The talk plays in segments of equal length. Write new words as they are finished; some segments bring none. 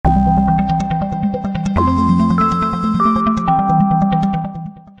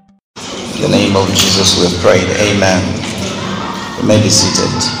In the name of Jesus we have prayed. Amen. You may be seated.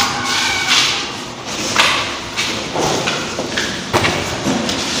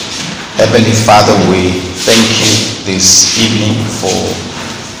 Heavenly Father, we thank you this evening for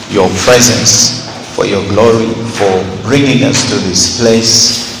your presence, for your glory, for bringing us to this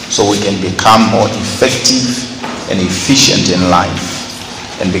place so we can become more effective and efficient in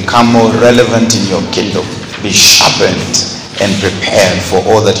life and become more relevant in your kingdom, be sharpened and prepared for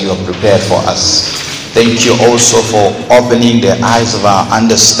all that you have prepared for us. Thank you also for opening the eyes of our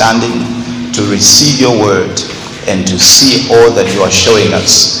understanding to receive your word and to see all that you are showing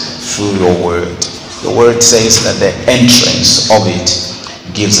us through your word. The word says that the entrance of it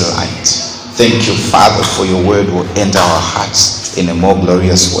gives light. Thank you, Father, for your word will enter our hearts in a more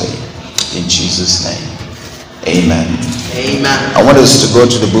glorious way. In Jesus' name, amen. Amen. I want us to go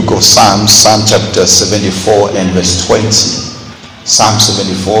to the book of Psalms, Psalm chapter 74 and verse 20. Psalm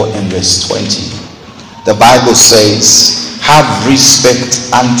 74 and verse 20. The Bible says, have respect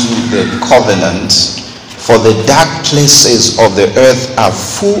unto the covenant, for the dark places of the earth are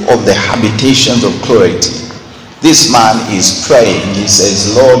full of the habitations of clarity. This man is praying. He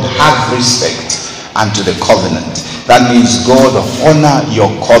says, Lord, have respect unto the covenant. That means, God, honor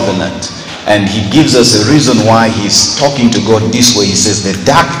your covenant. And he gives us a reason why he's talking to God this way. He says, the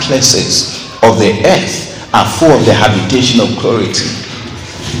dark places of the earth are full of the habitation of clarity.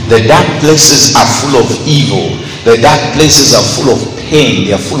 The dark places are full of evil. The dark places are full of pain.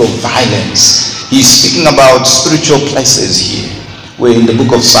 They are full of violence. He's speaking about spiritual places here. We're in the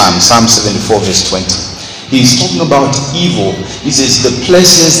book of Psalms, Psalm 74 verse 20. He's talking about evil. He says the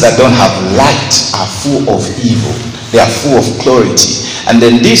places that don't have light are full of evil. They are full of clarity. And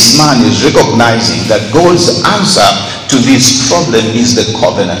then this man is recognizing that God's answer to this problem is the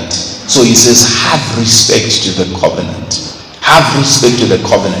covenant. So he says, have respect to the covenant. Have respect to the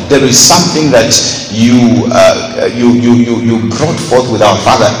covenant. There is something that you brought forth with our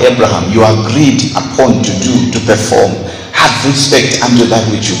father Abraham. You agreed upon to do, to perform. Have respect unto that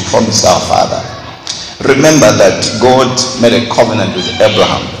which you promised our father. Remember that God made a covenant with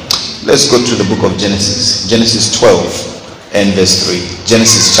Abraham. Let's go to the book of Genesis. Genesis 12 and verse 3.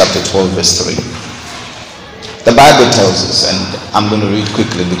 Genesis chapter 12 verse 3. The Bible tells us, and I'm going to read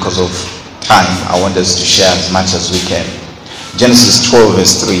quickly because of time. I want us to share as much as we can. Genesis 12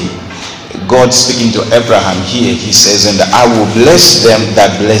 verse 3. God speaking to Abraham here, he says, and I will bless them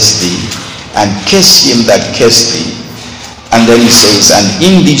that bless thee, and curse him that curse thee. And then he says, and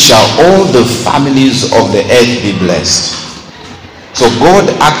in thee shall all the families of the earth be blessed. So God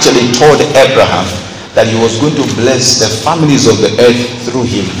actually told Abraham that he was going to bless the families of the earth through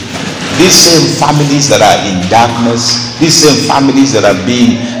him. These same families that are in darkness, these same families that are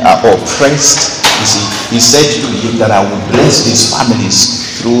being oppressed, you see, he said to him that I will bless these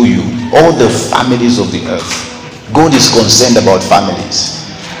families through you. All the families of the earth. God is concerned about families.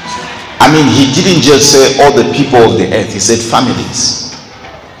 I mean, he didn't just say all the people of the earth. He said families.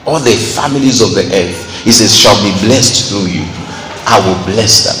 All the families of the earth, he says, shall be blessed through you. I will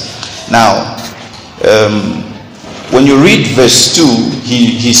bless them. Now, when you read verse 2,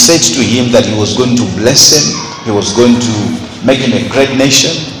 he said to him that he was going to bless him. He was going to make him a great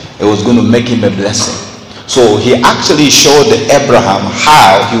nation. He was going to make him a blessing. So he actually showed Abraham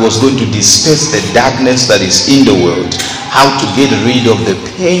how he was going to disperse the darkness that is in the world, how to get rid of the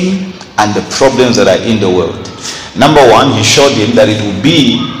pain and the problems that are in the world. Number one, he showed him that it would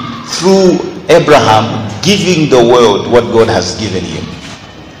be through Abraham giving the world what God has given him.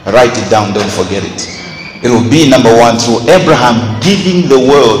 Write it down, don't forget it. It will be, number one, through Abraham giving the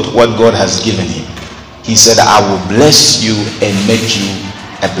world what God has given him. He said, I will bless you and make you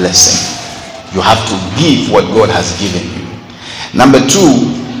a blessing. You have to give what God has given you. Number two,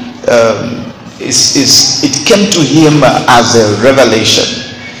 it came to him as a revelation.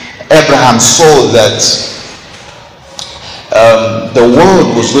 Abraham saw that the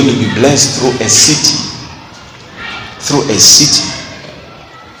world was going to be blessed through a city. Through a city.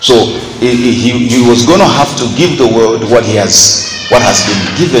 So he was going to have to give the world what has been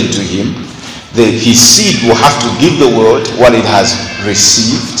given to him. His seed will have to give the world what it has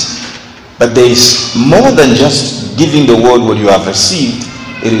received. But there is more than just giving the world what you have received.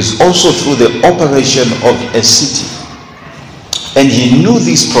 It is also through the operation of a city. And he knew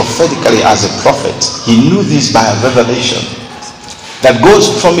this prophetically as a prophet. He knew this by a revelation. That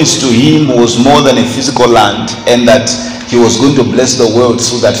God's promise to him was more than a physical land, and that he was going to bless the world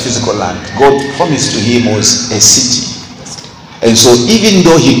through that physical land. God's promise to him was a city. And so even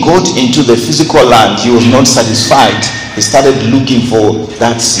though he got into the physical land, he was not satisfied. He started looking for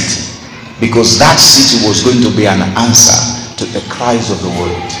that city, because that city was going to be an answer to the cries of the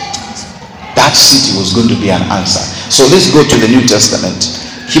world. that city was going to be an answer. So let's go to the New Testament,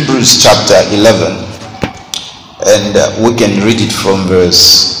 Hebrews chapter 11, and we can read it from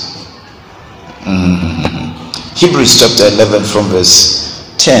verse Hebrews chapter 11 from verse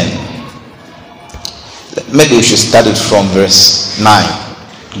 10. Maybe we should start it from verse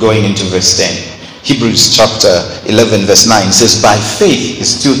 9 going into verse 10. Hebrews chapter 11 verse 9 says, by faith,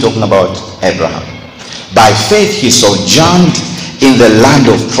 he's still talking about Abraham. By faith he sojourned in the land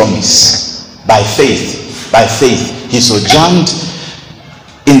of promise. By faith he sojourned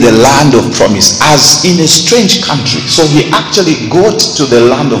in the land of promise, as in a strange country. So he actually got to the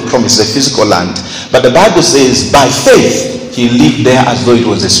land of promise, the physical land. But the Bible says by faith he lived there as though it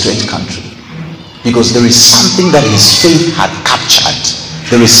was a strange country. Because there is something that his faith had captured.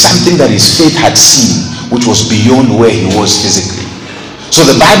 There is something that his faith had seen, which was beyond where he was physically. So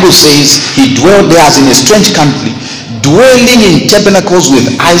the Bible says he dwelled there as in a strange country, dwelling in tabernacles with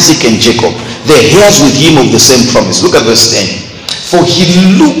Isaac and Jacob, the heirs with him of the same promise. Look at verse 10. For he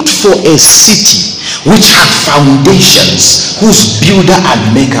looked for a city which had foundations, whose builder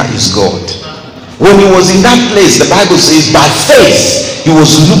and maker is God. When he was in that place, the Bible says by faith he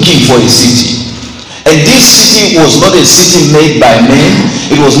was looking for a city. And this city was not a city made by men.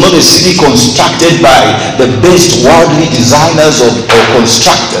 It was not a city constructed by the best worldly designers or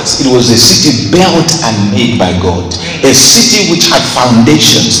constructors. It was a city built and made by God. A city which had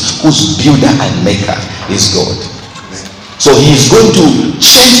foundations, whose builder and maker is God. So he is going to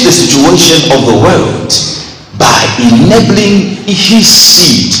change the situation of the world by enabling his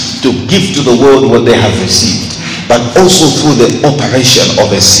seed to give to the world what they have received, but also through the operation of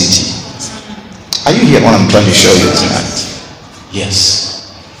a city. Are you hearing what I'm trying to show you tonight?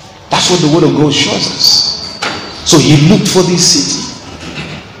 Yes. That's what the word of God shows us. So he looked for this city.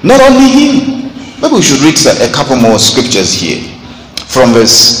 Not only him. Maybe we should read a couple more scriptures here. From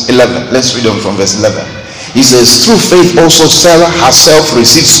verse 11. Let's read on from verse 11. He says, through faith also Sarah herself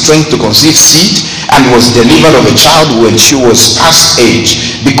received strength to conceive seed, and was delivered of a child when she was past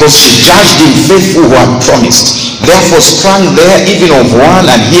age, because she judged him faithful who had promised. Therefore sprang there even of one,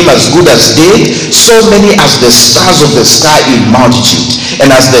 and him as good as dead, so many as the stars of the sky in multitude,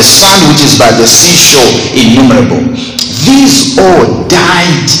 and as the sand which is by the seashore innumerable. These all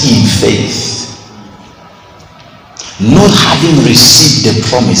died in faith, not having received the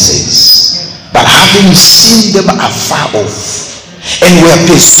promises, but having seen them afar off, and were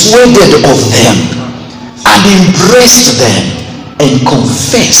persuaded of them, and embraced them, and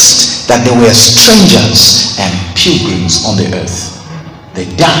confessed that they were strangers and pilgrims on the earth.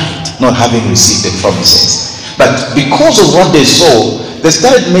 They died not having received the promises, but because of what they saw, they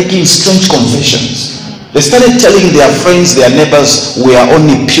started making strange confessions. They started telling their friends, their neighbors, we are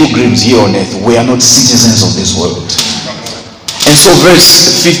only pilgrims here on earth. We are not citizens of this world. And so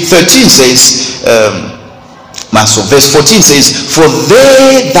verse 13 says, verse 14 says, for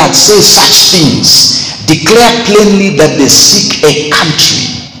they that say such things declare plainly that they seek a country.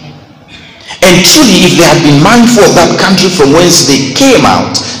 And truly, if they had been mindful of that country from whence they came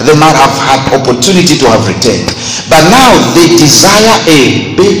out, they might have had opportunity to have returned. But now they desire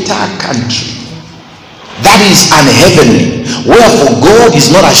a better country, that is an heavenly. Wherefore God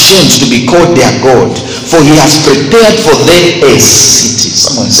is not ashamed to be called their God, for he has prepared for them a city.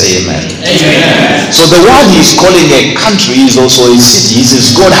 Someone say amen. Amen. So the one he is calling a country is also a city. He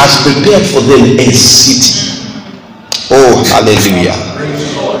says God has prepared for them a city. Oh, hallelujah.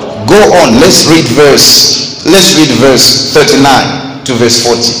 Go on, let's read verse 39 to verse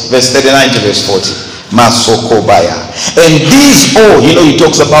 40. Verse 39 to verse 40. Masokobaya. And these all, he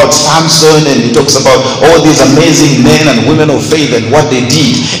talks about Samson, and he talks about all these amazing men and women of faith and what they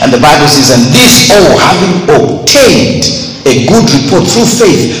did. And the Bible says, and these all, having obtained a good report through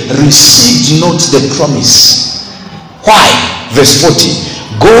faith, received not the promise. Why? Verse 40.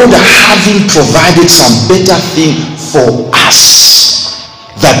 God having provided some better thing for us,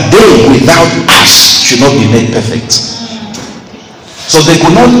 that they without us should not be made perfect. So they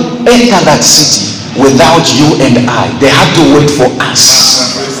could not enter that city without you and I. They had to wait for us.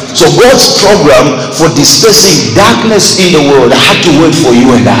 So God's program for dispersing darkness in the world had to wait for you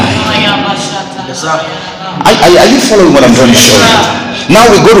and I. Are you following what I'm trying to show you? Now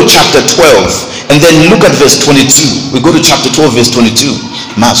we go to chapter 12 and then look at verse 22. We go to chapter 12 verse 22.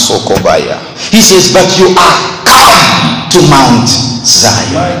 Masokobaya. He says, but you are come to Mount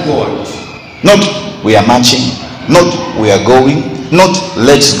Zion. Not we are marching, not we are going, not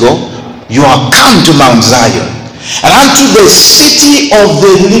let's go. You are come to Mount Zion, and unto the city of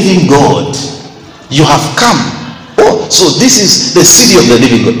the living God. You have come. Oh, oh, so this is the city of the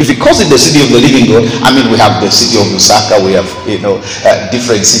living God. If he calls it the city of the living God, I mean, we have the city of Lusaka, we have,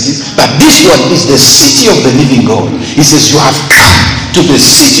 different cities, but this one is the city of the living God. He says, you have come to the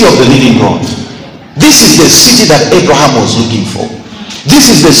city of the living God. This is the city that Abraham was looking for.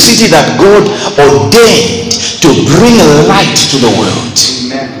 This is the city that God ordained to bring light to the world.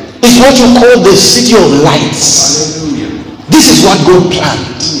 Amen. It's what you call the city of lights. Hallelujah. This is what God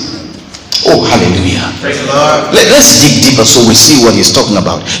planned. Oh, hallelujah. Praise the Lord. Let's dig deeper so we see what he's talking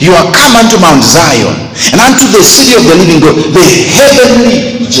about. You are come unto Mount Zion and unto the city of the living God, the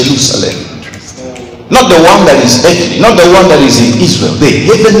heavenly Jerusalem. Not the one that is earthly, not the one that is in Israel, the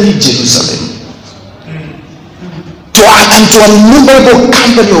heavenly Jerusalem. And to an innumerable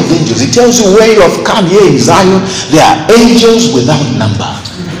company of angels. It tells you where you have come here in Zion, there are angels without number.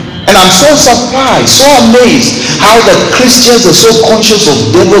 And I'm so surprised, so amazed how the Christians are so conscious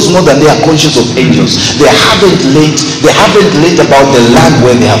of devils more than they are conscious of angels. They haven't learned about the land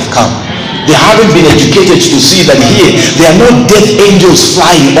where they have come. They haven't been educated to see that here there are no death angels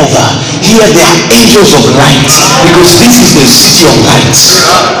flying over. Here there are angels of light, because this is the city of light.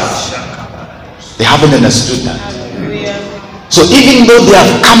 They haven't understood that. So even though they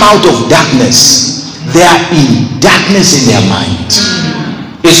have come out of darkness, they are in darkness in their mind.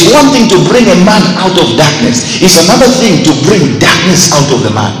 It's one thing to bring a man out of darkness. It's another thing to bring darkness out of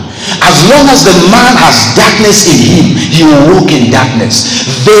the man. As long as the man has darkness in him, he will walk in darkness.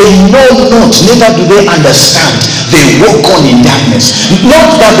 They know not, neither do they understand. They walk on in darkness.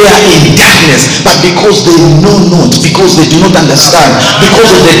 Not that they are in darkness, but because they know not, because they do not understand, because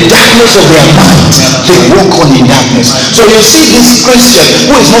of the darkness of their mind, they walk on in darkness. So you see this Christian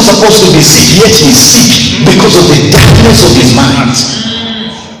who is not supposed to be sick, yet he is sick because of the darkness of his mind.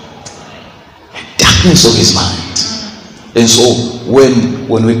 The darkness of his mind. And so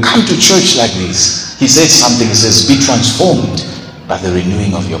when we come to church like this, he says something. He says, be transformed by the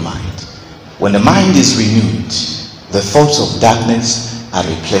renewing of your mind. When the mind is renewed, the thoughts of darkness are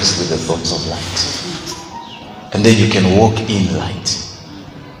replaced with the thoughts of light. And then you can walk in light.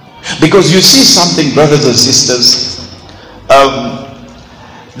 Because you see something, brothers and sisters,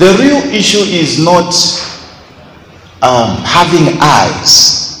 the real issue is not having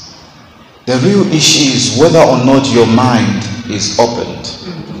eyes. The real issue is whether or not your mind is opened.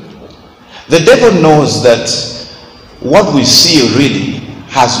 The devil knows that what we see really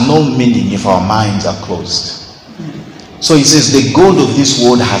has no meaning if our minds are closed. So he says the God of this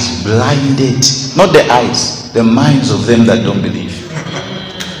world has blinded, not the eyes, the minds of them that don't believe.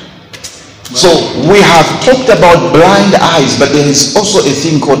 So we have talked about blind eyes, but there is also a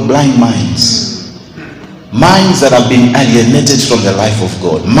thing called blind minds. Minds that have been alienated from the life of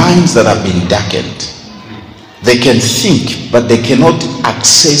God. Minds that have been darkened. They can think, but they cannot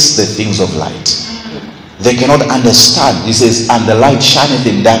access the things of light. They cannot understand. He says, and the light shineth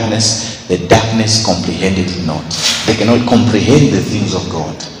in darkness, the darkness comprehended it not. They cannot comprehend the things of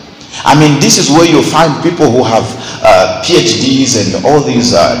God. I mean, this is where you find people who have PhDs and all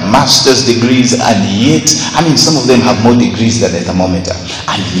these master's degrees, and yet, I mean, some of them have more degrees than a thermometer,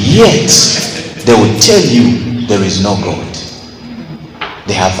 and yet they will tell you there is no God.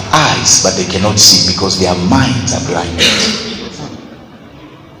 They have eyes, but they cannot see because their minds are blinded.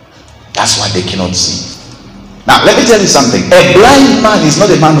 That's why they cannot see. Now, let me tell you something. A blind man is not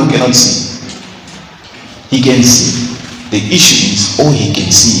a man who cannot see. He can see. The issue is all he can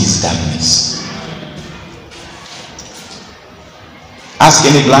see is darkness. Ask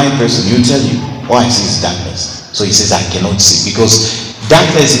any blind person, he'll tell you why he sees darkness. So he says, I cannot see, because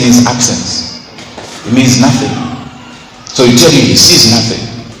darkness means absence. It means nothing. So he tell you he sees nothing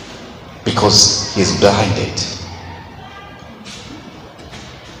because he is blinded.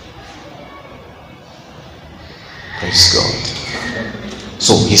 Praise God.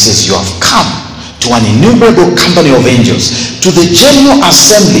 So he says, you have come to an innumerable company of angels, to the general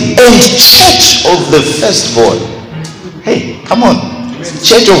assembly and church of the firstborn. Hey, come on.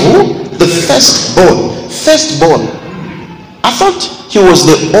 Church of who? The firstborn. Firstborn. I thought he was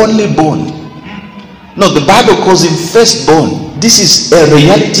the only born. No, the Bible calls him firstborn. This is a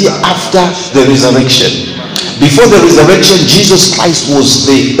reality after the resurrection. Before the resurrection, Jesus Christ was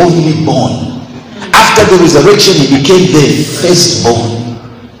the only born. After the resurrection, he became the firstborn.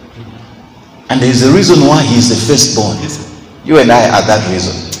 And there is a reason why he is the firstborn. You and I are that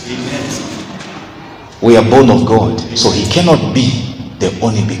reason. We are born of God, so he cannot be the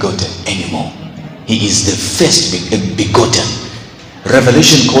only begotten anymore. He is the first begotten.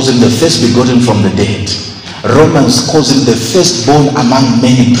 Revelation calls him the first begotten from the dead. Romans calls him the firstborn among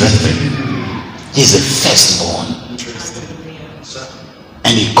many brethren. He is the firstborn.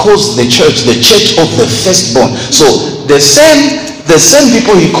 And he calls the church of the firstborn. So the same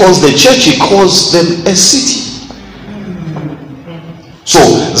people he calls the church, he calls them a city. So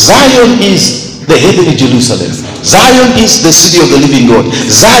Zion is the heavenly Jerusalem. Zion is the city of the living God.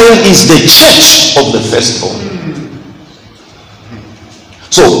 Zion is the church of the firstborn.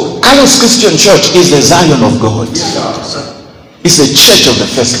 So Carlos Christian Church is the Zion of God. It's the church of the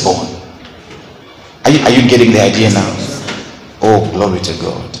firstborn. Are you getting the idea now? Oh, glory to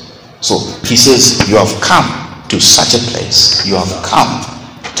God. So he says, you have come to such a place. You have come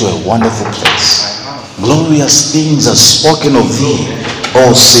to a wonderful place. Glorious things are spoken of thee,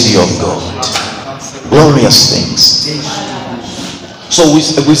 O city of God. Glorious things. So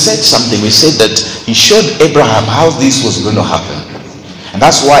we said something. We said that he showed Abraham how this was going to happen. And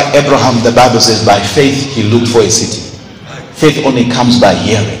that's why Abraham, the Bible says, by faith he looked for a city. Faith only comes by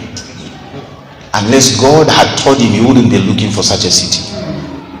hearing. Unless God had told him, he wouldn't be looking for such a city.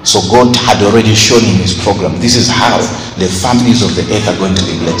 So God had already shown him his program. This is how the families of the earth are going to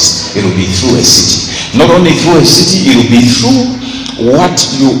be blessed. It will be through a city. Not only through a city, it will be through what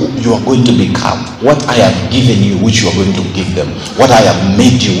you are going to become. What I have given you, which you are going to give them. What I have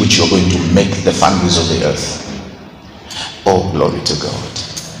made you, which you are going to make the families of the earth. Oh, glory to God.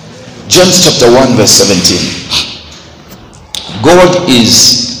 John chapter 1 verse 17. God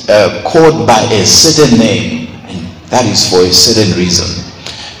is called by a certain name, and that is for a certain reason.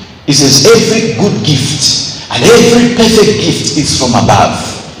 He says every good gift and every perfect gift is from above.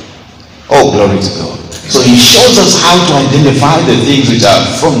 Oh, glory to God. So he shows us how to identify the things which are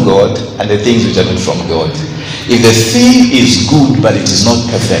from God and the things which are not from God. If the thing is good but it is not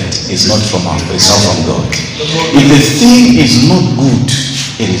perfect, it's not from God. If the thing is not good,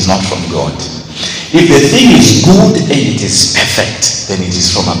 it is not from God. If the thing is good and it is perfect, then it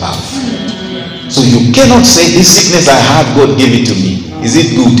is from above. So you cannot say, this sickness I have, God gave it to me. Is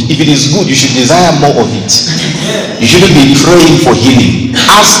it good? If it is good, you should desire more of it. You shouldn't be praying for healing.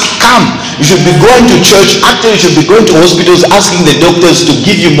 Ask, come. You should be going to church. Actually, you should be going to hospitals asking the doctors to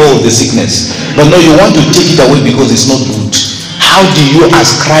give you more of the sickness. But no, you want to take it away because it's not good. How do you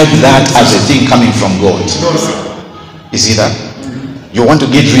ascribe that as a thing coming from God? You see that? You want to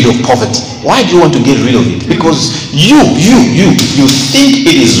get rid of poverty. Why do you want to get rid of it? Because you think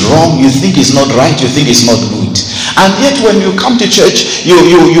it is wrong, you think it's not right, you think it's not good. And yet when you come to church, you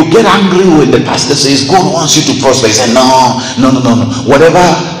get angry when the pastor says, God wants you to prosper. You say, no. Whatever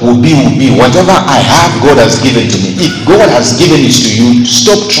will be. Whatever I have, God has given to me. If God has given it to you,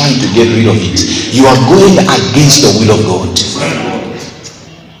 stop trying to get rid of it. You are going against the will of God.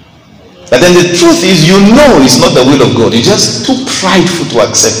 But then the truth is, you know it's not the will of God. You're just too prideful to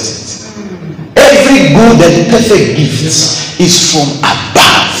accept it. Every good and perfect gift is from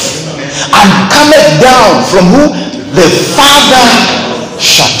above and cometh down from who? The Father.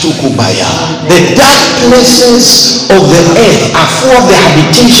 Shatukubaya. The dark places of the earth are full of the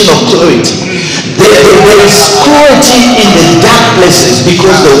habitation of clarity. There is clarity in the dark places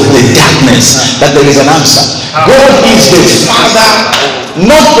because of the darkness. But there is an answer. God is the Father,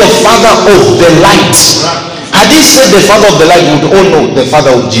 not the Father of the light. Had he said the Father of the light, we would all know the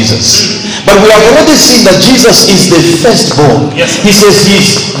Father of Jesus. But we have already seen that Jesus is the firstborn. He says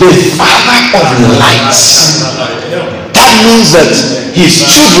he's the Father of lights. That means that his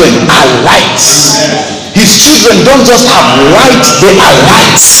children are lights. His children don't just have light, they are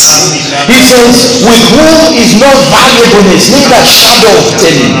lights. He says, with whom is no variableness, neither shadow of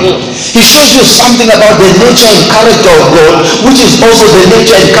turning. He shows you something about the nature and character of God, which is also the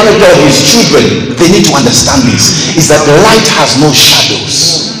nature and character of his children. They need to understand this, is that the light has no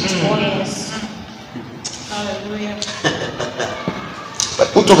shadows.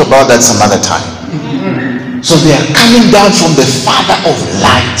 But we'll talk about that some other time. So they are coming down from the Father of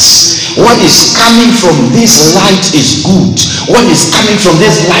lights. What is coming from this light is good. What is coming from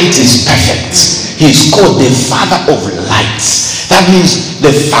this light is perfect. He is called the Father of lights. That means the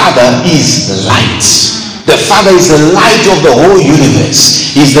Father is light. The Father is the light of the whole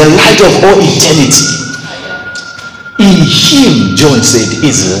universe. He is the light of all eternity. In him, John said,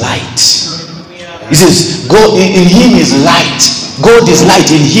 is light. He says, God in him is light. God is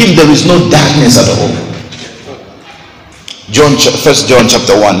light. In him there is no darkness at all. First John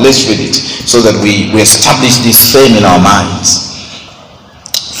chapter 1. Let's read it so that we establish this same in our minds.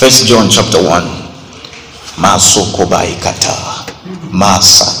 First John chapter 1. Masokobaikata.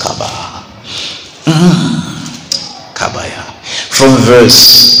 Masakaba. Kabaya. From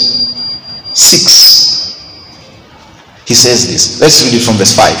verse 6. He says this. Let's read it from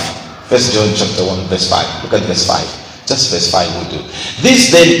verse 5. First John chapter 1 verse 5. Look at verse 5. Just verse 5 will do. This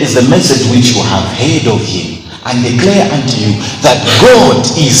then is the message which you have heard of him and declare unto you that God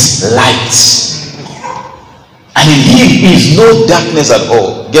is light, and in him is no darkness at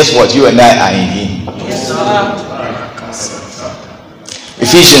all. Guess what? You and I are in him.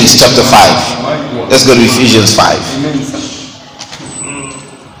 Ephesians chapter 5. Let's go to Ephesians 5.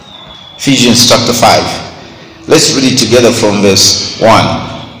 Ephesians chapter 5. Let's read it together from verse 1.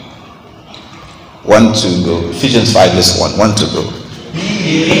 1 to go. Ephesians 5 verse 1. 1 to go.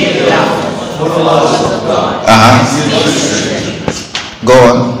 Go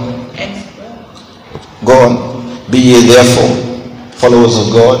on. Go on. Be ye therefore followers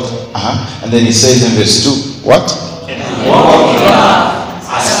of God. And then he says in verse 2, what? And walk in love,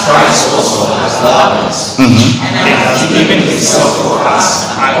 as Christ also has loved us, and has given himself for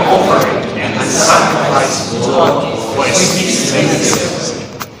us, an offering and a sacrifice to God for a sweet smelling.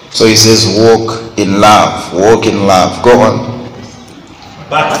 So he says, walk in love. Walk in love. Go on.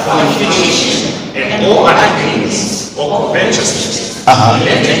 But fornication and all other things, or covetousness,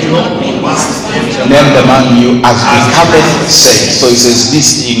 let it not be named among you as becometh saints. So he says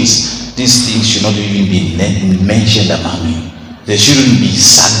these things should not even be mentioned among you. There shouldn't be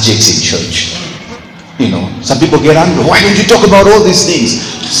subjects in church. You know, some people get angry. Why don't you talk about all these things?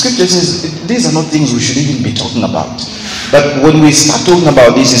 Scripture says these are not things we should even be talking about. But when we start talking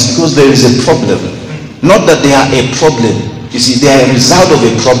about this, it's because there is a problem. Not that they are a problem. You see, they are a result of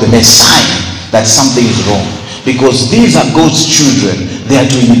a problem, a sign that something is wrong. Because these are God's children. They are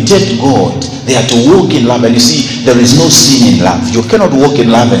to imitate God. They are to walk in love. And you see, there is no sin in love. You cannot walk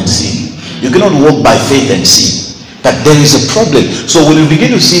in love and sin. You cannot walk by faith and sin. But there is a problem. So when we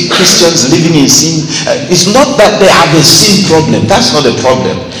begin to see Christians living in sin, it's not that they have a sin problem. That's not a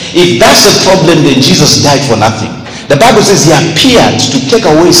problem. If that's a problem, then Jesus died for nothing. The Bible says he appeared to take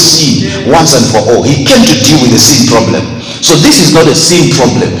away sin once and for all. He came to deal with the sin problem. So this is not a sin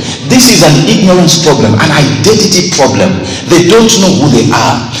problem. This is an ignorance problem, an identity problem. They don't know who they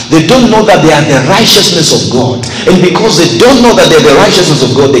are. They don't know that they are the righteousness of God. And because they don't know that they are the righteousness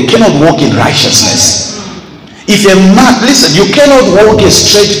of God, they cannot walk in righteousness. If a man, listen, you cannot walk a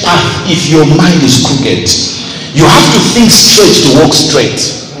straight path if your mind is crooked. You have to think straight to walk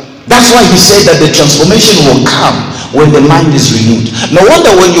straight. That's why he said that the transformation will come when the mind is renewed. No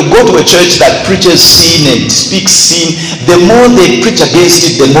wonder when you go to a church that preaches sin and speaks sin, the more they preach against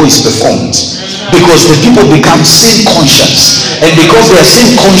it, the more it's performed. Because the people become sin conscious. And because they are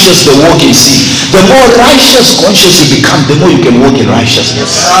sin conscious, they walk in sin. The more righteous conscious you become, the more you can walk in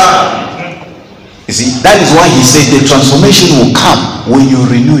righteousness. You see, that is why he said the transformation will come when you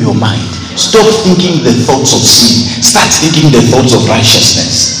renew your mind. Stop thinking the thoughts of sin. Start thinking the thoughts of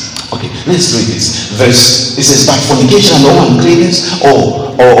righteousness. Okay, let's read this verse. It says, but fornication and all uncleanness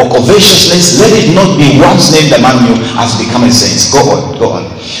or covetousness, let it not be once named among you as becoming saints. Go on, go on.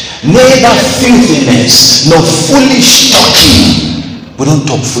 Neither filthiness nor foolish talking. We don't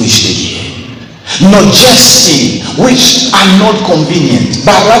talk foolishly here. Nor jesting, which are not convenient,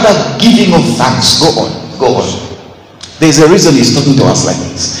 but rather giving of thanks. Go on, go on. There's a reason he's talking to us like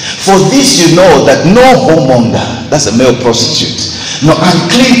this. For this you know that no whoremonger, that's a male prostitute, no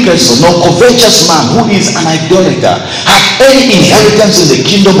unclean person, no covetous man who is an idolater, have any inheritance in the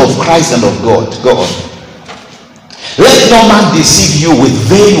kingdom of Christ and of God. Go on. Let no man deceive you with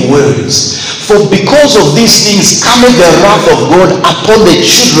vain words, for because of these things cometh the wrath of God upon the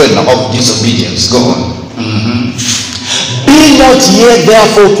children of disobedience. Go on. Be not ye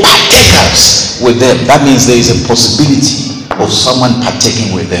therefore partakers with them. That means there is a possibility of someone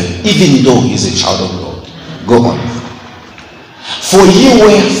partaking with them, even though he is a child of God. Go on. For you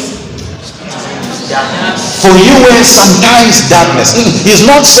were sometimes darkness. He's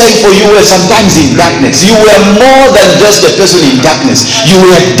not saying for you were sometimes in darkness. You were more than just a person in darkness. You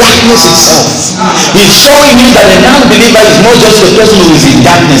were darkness itself. He's showing you that an unbeliever is not just a person who is in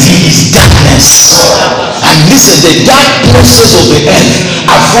darkness. He is darkness. And listen, the dark places of the earth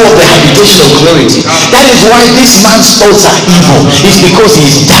are full of the habitation of clarity. That is why this man's thoughts are evil. It's because he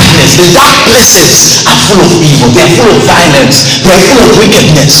is darkness. The dark places are full of evil. They are full of violence. They are full of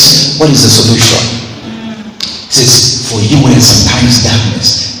wickedness. What is the solution? It says, for you were sometimes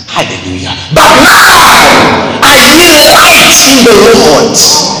darkness. Hallelujah. But now are ye light in the Lord.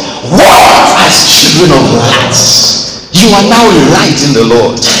 Walk as children of light. You are now light in the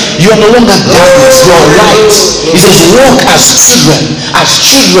Lord. You are no longer darkness. You are light. It says, walk as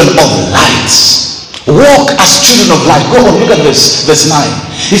children of light. Walk as children of light. Go on, look at this, verse 9.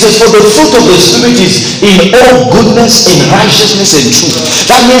 He says, for the fruit of the Spirit is in all goodness, in righteousness, and truth.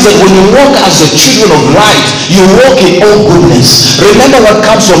 That means that when you walk as the children of light, you walk in all goodness. Remember, what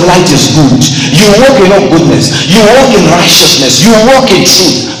comes from light is good. You walk in all goodness. You walk in righteousness. You walk in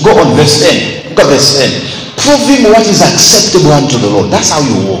truth. Go on, verse 10. Look at verse 10. Prove him what is acceptable unto the Lord. That's how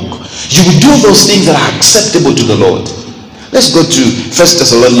you walk. You will do those things that are acceptable to the Lord. Let's go to 1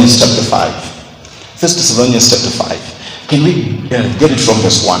 Thessalonians chapter 5. 1 Thessalonians chapter 5. Can we get it from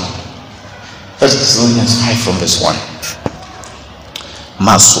verse 1? 1 Thessalonians 5 from verse 1.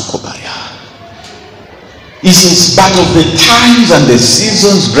 Masukobaya. It says, but of the times and the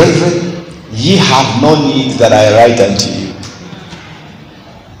seasons, brethren, ye have no need that I write unto you.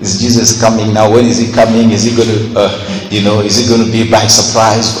 Is Jesus coming now? When is he coming? Is he going to, is it going to be by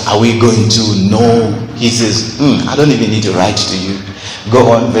surprise? Are we going to know? He says, I don't even need to write to you. Go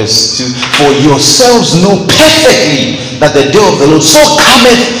on, verse 2. For yourselves know perfectly that the day of the Lord so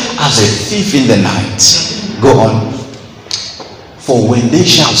cometh as a thief in the night. Go on. For when they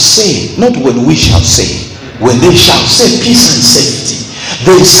shall say, not when we shall say, when they shall say peace and safety,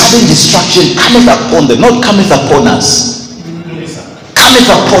 the sudden destruction cometh upon them, not cometh upon us.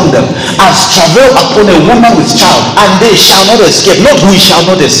 Cometh upon them as travel upon a woman with child, and they shall not escape, not we shall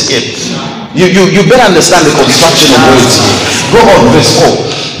not escape. You better understand the construction of words here. Go on, verse 4.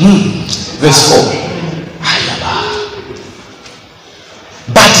 Verse 4.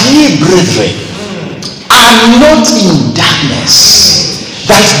 But ye, brethren, are not in darkness,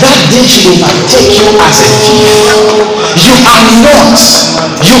 that day should overtake you as a thief. You are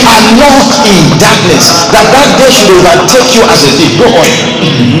not in darkness, that day should overtake you as a thief. Go on.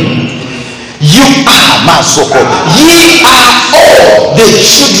 You are Masoko. Ye are all the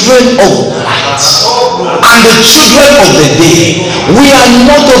children of light and the children of the day. We are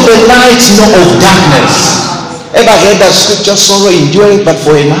not of the night nor of darkness. Ever heard that scripture? Sorrow endureth but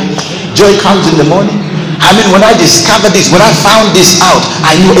for a night, joy comes in the morning. I mean, when I discovered this, when I found this out,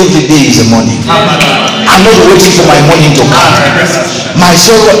 I knew every day is a morning. I'm not waiting for my morning to come. My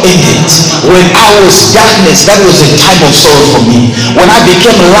sorrow ended. When I was darkness, that was a time of sorrow for me. When I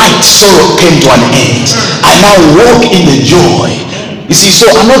became light, sorrow came to an end. I now walk in the joy. You see, so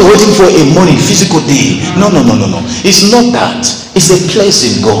I'm not waiting for a morning, physical day. No. It's not that. It's a place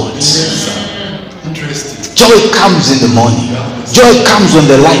in God. Joy comes in the morning. Joy comes when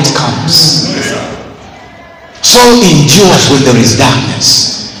the light comes. Sorrow endures when there is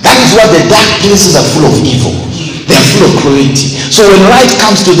darkness. That is why the dark places are full of evil. They are full of cruelty. So when light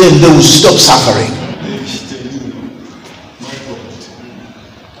comes to them, they will stop suffering.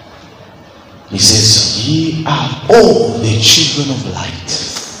 He says, ye are all the children of light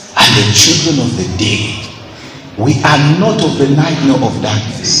and the children of the day. We are not of the night nor of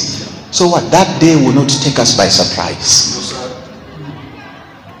darkness. So what? That day will not take us by surprise.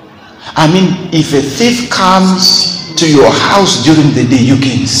 I mean, if a thief comes to your house during the day, you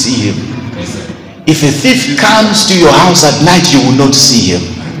can see him. If a thief comes to your house at night, you will not see him.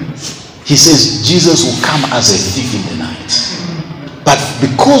 He says Jesus will come as a thief in the night. But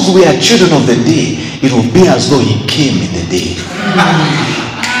because we are children of the day, it will be as though he came in the day.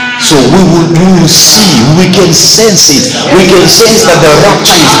 So we will see, we can sense it. We can sense that the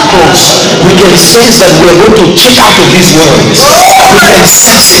rapture is close. We can sense that we are going to check out of this world. We can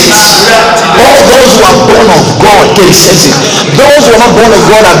sense it. All those who are born of God can sense it. Those who are not born of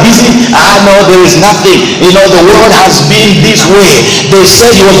God are busy. No, there is nothing. The world has been this way. They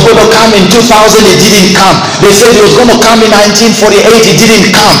said he was going to come in 2000, it didn't come. They said he was going to come in 1948, it didn't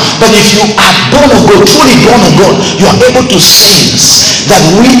come. But if you are born of God, truly born of God, you are able to sense that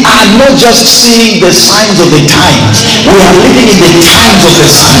we are not just seeing the signs of the times. We are living in the times of the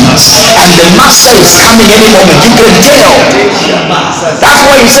signs. And the master is coming any moment. You can tell. That's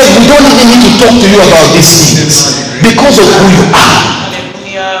why he said we don't even need to talk to you about these things. Because of who you are.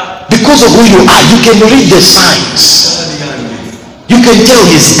 Because of who you are, you can read the signs. You can tell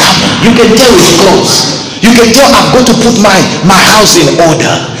he's coming. You can tell he's close. You can tell I've got to put my house in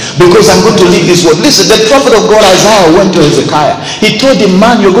order because I'm going to leave this world. Listen, the prophet of God Isaiah went to Hezekiah. He told him,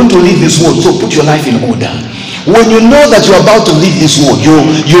 man, you're going to leave this world, so put your life in order. When you know that you're about to leave this world,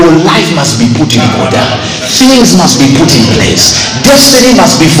 your life must be put in order. Things must be put in place. Destiny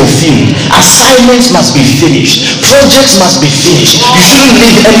must be fulfilled. Assignments must be finished. Projects must be finished. You shouldn't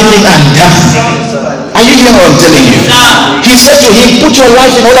leave anything undone. Are you hearing what I'm telling you? He said to him, put your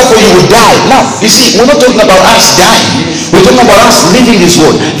life in order for you will die. Now, you see, we're not talking about us dying. We're talking about us leaving this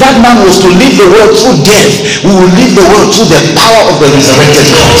world. That man was to leave the world through death. We will leave the world through the power of the resurrected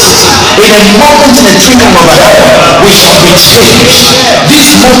Christ. In a moment, in a twinkling of an eye, we shall be changed.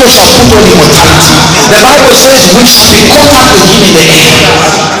 This mortal shall put on immortality. The Bible says we shall be caught up with him in the air.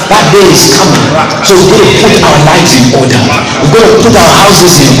 That day is coming. So we're going to put our lives in order. We're going to put our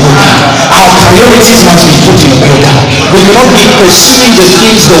houses in order. Our priorities must be put in order. We cannot be pursuing the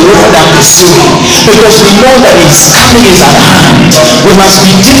things the world are pursuing, because we know that its coming is at hand. We must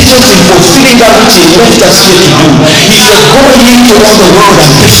be diligent in fulfilling that which He left us here to do. He said, go ye into all the world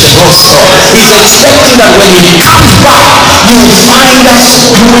and preach the gospel. He's expecting that when He comes back, you will find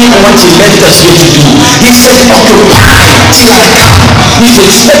us doing what He left us here to do. He said, occupy till I come. He's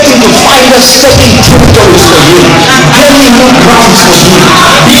expecting to find us taking territories for Him, gaining new grounds for Him,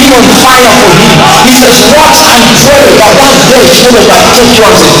 being on fire for Him. He says, watch and pray that that day is going to take you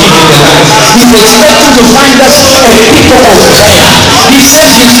as a deed in the life. He's expecting to find us a people of prayer. He says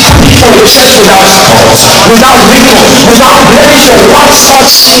He's coming for a church without spot, without wrinkle, without blemish, or one spot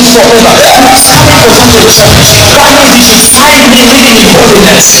seen forever. He's coming for such a church. That means you should find me living in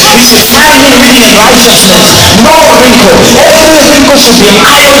holiness. You should find me living in righteousness. No wrinkle. Every wrinkle should be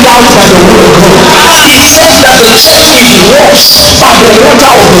ironed out by the word of God. He says that the church is washed by the water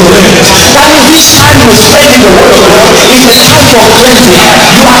of the word. That means this time we spend in the word of God is a time for cleansing.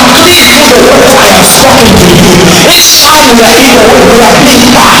 You are clean through the word I have spoken to you. Each time we are in the word, we are being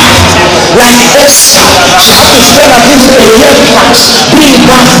bathed. Like Esther, she had to spend at least a year plus being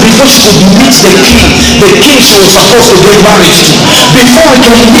bathed before she could meet the king she was supposed to get married to. Before we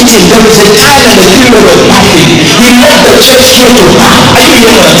can meet him, there is a time and a period of bathing. He left the church here to bath. Are you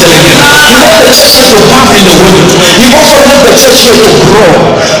hearing what I'm telling you? He left the church here to bath in the word. He also left the church here to grow,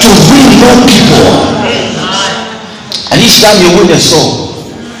 to win more people. And each time you win a soul,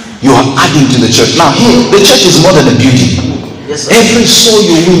 you are adding to the church. Now here, the church is more than a building. Yes, every soul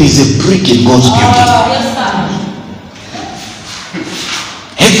you win is a brick in God's building.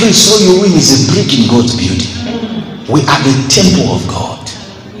 Every soul you win is a brick in God's building. We are the temple of God.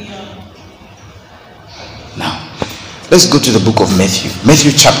 Now, let's go to the book of Matthew.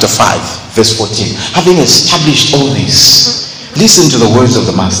 Matthew chapter 5, verse 14. Having established all this, listen to the words of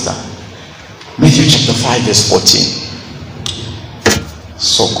the Master. Matthew chapter 5, verse 14.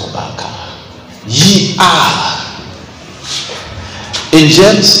 Sokobaka. Ye are. In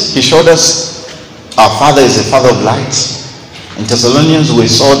James, he showed us our Father is a Father of light. In Thessalonians, we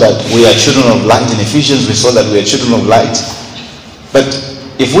saw that we are children of light. In Ephesians, we saw that we are children of light. But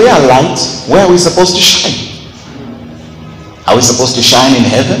if we are light, where are we supposed to shine? Are we supposed to shine in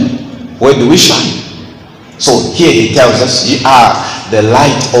heaven? Where do we shine? So here he tells us, ye are the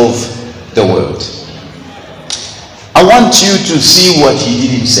light of the world. I want you to see what he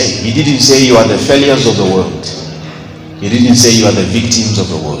didn't say. He didn't say you are the failures of the world. He didn't say you are the victims of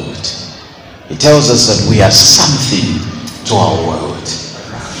the world. He tells us that we are something to our world.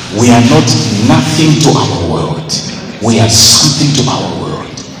 We are not nothing to our world. We are something to our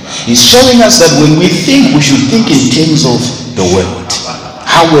world. He's showing us that when we think, we should think in terms of the world.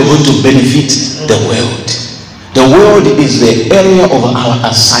 How we're going to benefit the world. The world is the area of our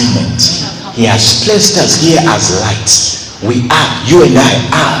assignment. He has placed us here as lights. We are, you and I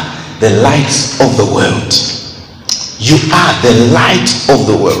are the lights of the world. You are the light of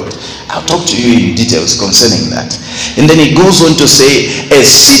the world. I'll talk to you in details concerning that. And then he goes on to say, a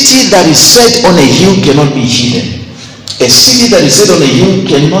city that is set on a hill cannot be hidden. A city that is set on a hill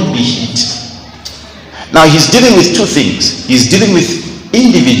cannot be hid. Now he's dealing with two things. He's dealing with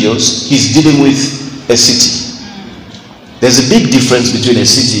individuals. He's dealing with a city. There's a big difference between a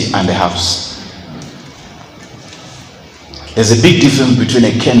city and a house. There's a big difference between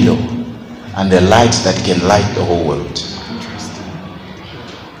a candle and the light that can light the whole world.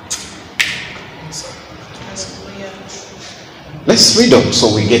 Let's read on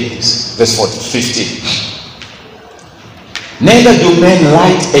so we get this. Verse 15. Neither do men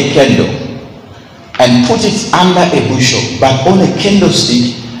light a candle and put it under a bushel, but on a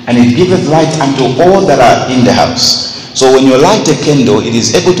candlestick, and it giveth light unto all that are in the house. So when you light a candle, it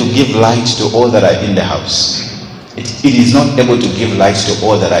is able to give light to all that are in the house. It is not able to give light to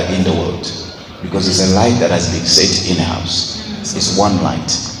all that are in the world, because it's a light that has been set in a house. It's one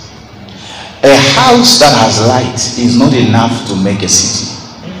light. A house that has light is not enough to make a city.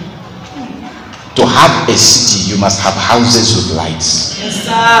 To have a city, you must have houses with lights. Yes,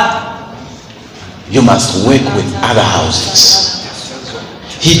 sir. You must work with other houses.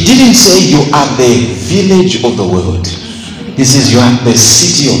 He didn't say you are the village of the world. He says you are the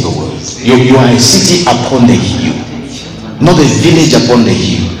city of the world. You are a city upon the hill, not a village upon the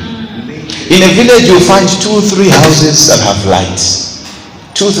hill. In a village, you'll find 2-3 houses that have lights.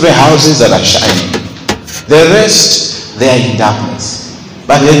 2-3 houses that are shining. The rest, they are in darkness.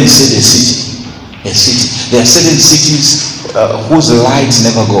 But then he said a city. A city. There are certain cities whose lights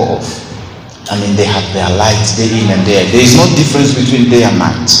never go off. I mean, they have their lights day in and day out. There is no difference between day and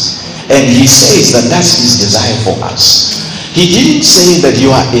night. And he says that that's his desire for us. He didn't say that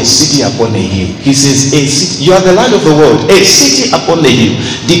you are a city upon a hill. He says, a city, you are the light of the world, a city upon a hill,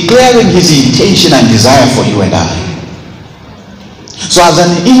 declaring his intention and desire for you and I. So as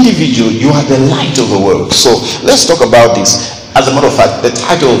an individual, you are the light of the world. So let's talk about this. As a matter of fact, the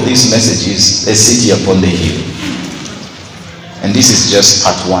title of this message is A City Upon the Hill. And this is just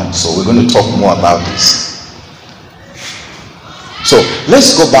part 1. So we're going to talk more about this. So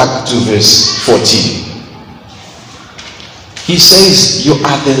let's go back to verse 14. He says, you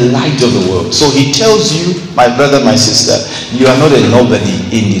are the light of the world. So he tells you, my brother, my sister, you are not a nobody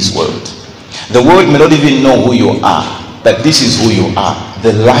in this world. The world may not even know who you are, but this is who you are,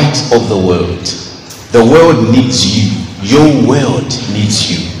 the light of the world. The world needs you. Your world needs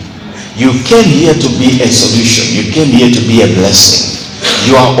you. You came here to be a solution. You came here to be a blessing.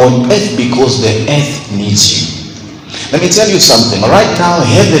 You are on earth because the earth needs you. Let me tell you something. Right now,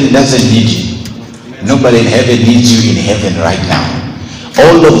 heaven doesn't need you. Nobody in heaven needs you in heaven right now.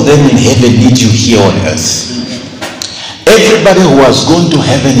 All of them in heaven need you here on earth. Everybody who has gone to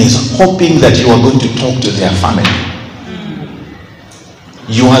heaven is hoping that you are going to talk to their family.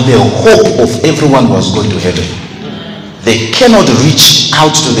 You are the hope of everyone who has gone to heaven. They cannot reach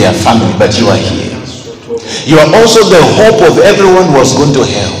out to their family, but you are here. You are also the hope of everyone who has gone to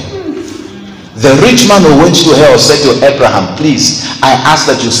hell. The rich man who went to hell said to Abraham, please, I ask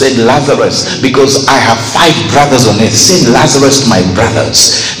that you send Lazarus, because I have 5 brothers on earth. Send Lazarus to my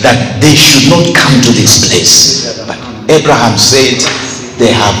brothers, that they should not come to this place. But Abraham said,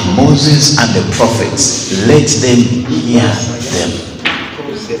 they have Moses and the prophets. Let them hear them.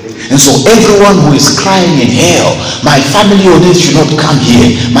 And so everyone who is crying in hell, my family on earth should not come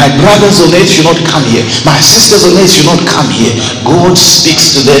here, my brothers on earth should not come here, my sisters on earth should not come here, God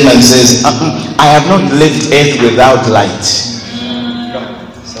speaks to them and says, I have not left earth without light.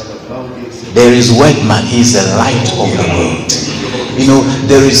 There is Wegman, he is the light of the world. You know,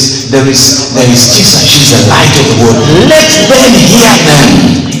 there is Tisa, she's the light of the world. Let them hear them.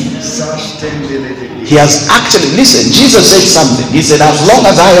 He has actually, listen, Jesus said something. He said, as long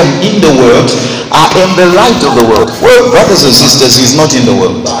as I am in the world, I am the light of the world. Well, brothers and sisters, he's not in the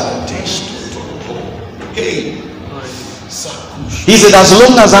world. He said, as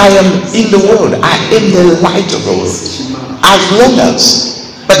long as I am in the world, I am the light of the world. As long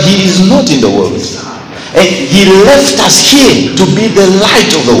as, but he is not in the world. And he left us here to be the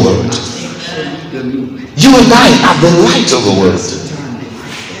light of the world. You and I are the light of the world.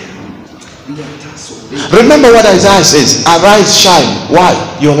 Remember what Isaiah says, arise, shine. Why?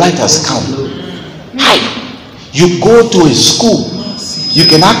 Your light has come. Hi. You go to a school, you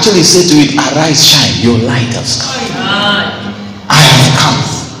can actually say to it, arise, shine. Your light has come. I have come.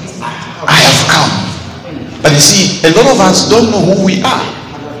 I have come. But you see, a lot of us don't know who we are.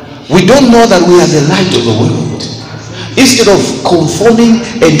 We don't know that we are the light of the world. Instead of conforming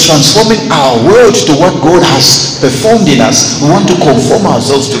and transforming our world to what God has performed in us, we want to conform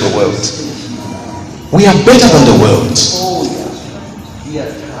ourselves to the world. We are better than the world.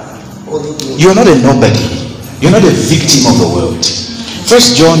 You're not a nobody. You're not a victim of the world.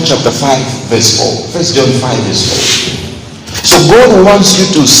 1 John chapter 5 verse 4. 1 John 5 verse 4. So God wants you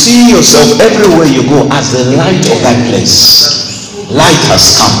to see yourself everywhere you go as the light of that place. Light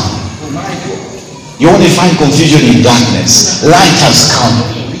has come. You want to find confusion in darkness. Light has come.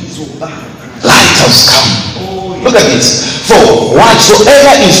 Light has come. Look at this. For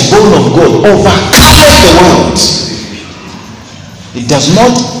whatsoever is born of God overcometh the world.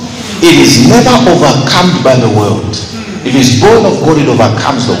 It is never overcome by the world. If it is born of God, it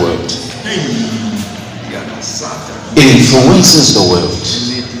overcomes the world. It influences the world.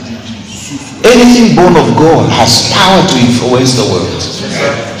 Anything born of God has power to influence the world,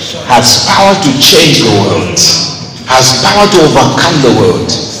 has power to change the world, has power to overcome the world.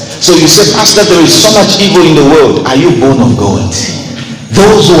 So you say, Pastor, there is so much evil in the world. Are you born of God?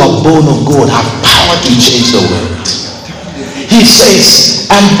 Those who are born of God have power to change the world. He says,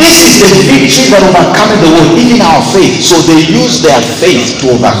 and this is the victory that overcometh the world, even our faith. So they use their faith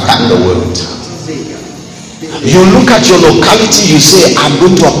to overcome the world. You look at your locality, you say, I'm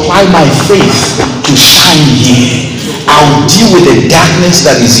going to apply my faith to shine here. I'll deal with the darkness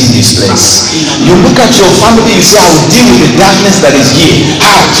that is in this place. You look at your family, you say, I'll deal with the darkness that is here.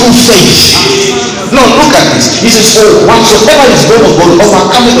 How? Through faith. No, look at this. He says, oh, whatsoever is born of God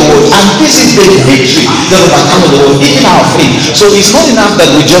overcometh the world. And this is the victory that overcometh the world, even our faith. So it's not enough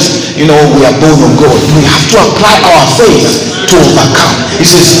that we just, we are born of God. We have to apply our faith to overcome. He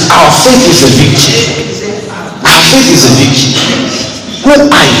says, our faith is a victory. Our faith is a victory. Who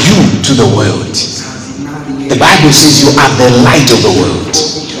are you to to the world. The Bible says you are the light of the world.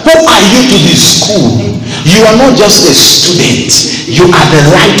 Who are you to the school? You are not just a student. You are the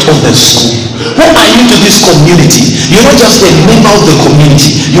light of the school. Who are you to this community? You're not just a member of the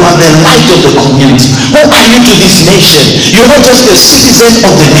community. You are the light of the community. Who are you to this nation? You're not just a citizen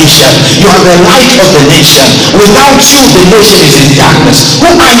of the nation. You are the light of the nation. Without you, the nation is in darkness. Who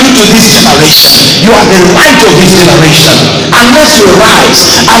are you to this generation? You are the light of this generation. Unless you rise,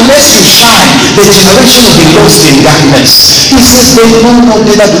 unless you shine, the generation will be lost in darkness. He says they know not,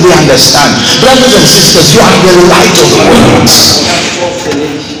 neither do they understand. Brothers and sisters, you are the light of the world.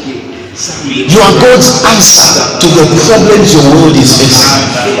 You are God's answer to the problems your world is facing.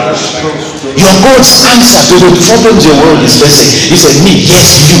 You are God's answer to the problems your world is facing. He said, me, yes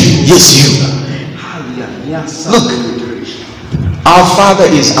you, yes you. Look, our Father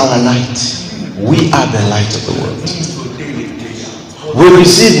is our light. We are the light of the world. We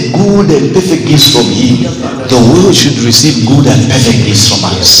receive good and perfect gifts from Him. The world should receive good and perfect gifts from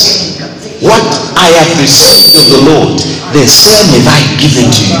us. What I have received of the Lord, the same have I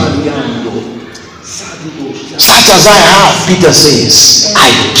given to you. Such as I have, Peter says, I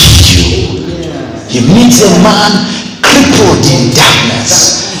give you. He meets a man crippled in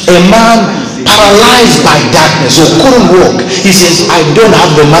darkness, a man paralyzed by darkness who couldn't walk. He says, I don't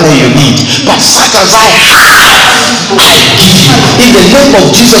have the money you need, but such as I have, I give you. In the name of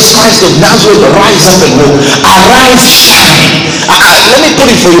Jesus Christ of Nazareth, rise up and walk. Arise, shine. Let me put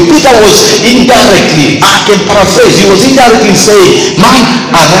it for you. Peter was indirectly, I can paraphrase, he was indirectly saying, man,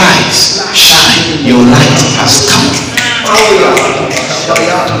 arise, shine, your light has come.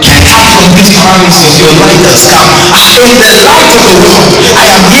 Get out from this paralysis, your light has come. I am the light of the world. I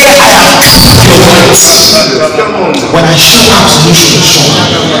am here, I have come your words. When I shout out solution,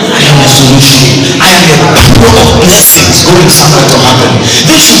 I am a solution. I am a bundle of blessings going somewhere to happen.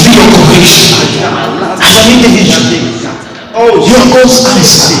 This should be your conviction as an individual. You are God's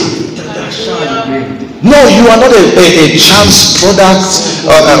answer. No, you are not a chance product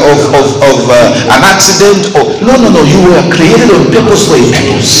of an accident. No. You were created on purpose for a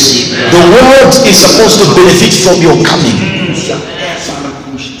purpose. The world is supposed to benefit from your coming.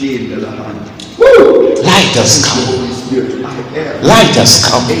 Light has come. Light has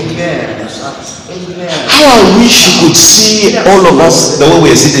come. How I wish you could see all of us the way we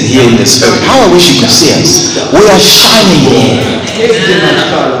are sitting here in the spirit. How I wish you could see us. We are shining here.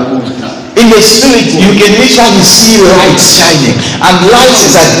 In the spirit, you can literally see lights shining. And lights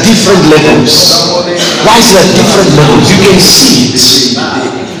is at different levels. Lights are at different levels. You can see it.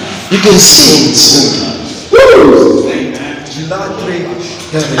 You can see it.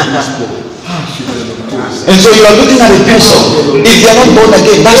 And so you are looking at a person. If they are not born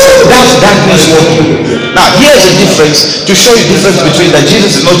again, that's darkness working. Now here's the difference, to show you the difference between that.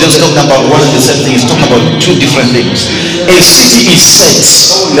 Jesus is not just talking about one and the same thing. He's talking about two different things. A city is set,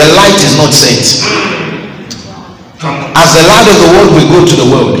 the light is not set. As the light of the world, we go to the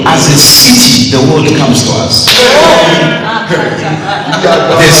world. As a city, the world comes to us.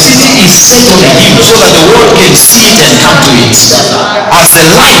 The city is set on a hill so that the world can see it and come to it. As the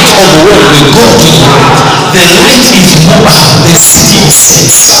light of the world, we go to the world. The light is mobile, the city is set.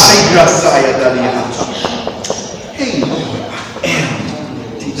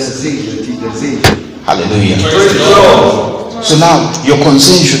 Hallelujah. So now your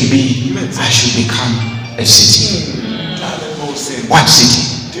concern should be, I should become a city. What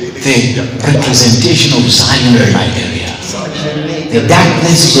city? The representation of Zion in my area. The dark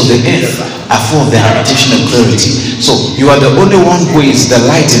places of the earth are full of the habitation of clarity. So you are the only one who is the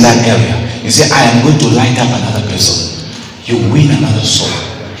light in that area. You say, I am going to light up another person. You win another soul.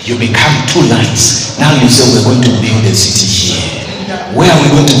 You become two lights. Now you say, we're going to build a city here. Where are we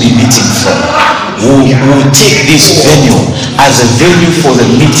going to be meeting from? We'll take this venue as a venue for the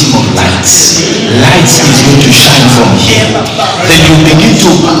meeting of lights. Lights is going to shine from here. Then you begin to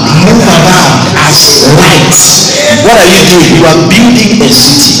move around as lights. What are you doing? You are building a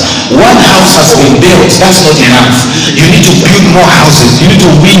city. One house has been built. That's not enough. You need to build more houses. You need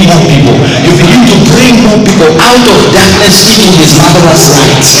to win more people. You begin to bring more people out of darkness into His marvelous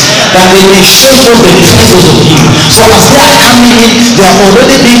light, that they may show forth the presence of Him. So as they are coming in, they are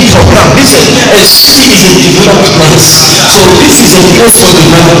already being programmed. Listen, a city is a developed place. So this is a place for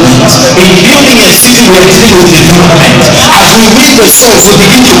development. In building a city, we are dealing with development. As we win the souls, we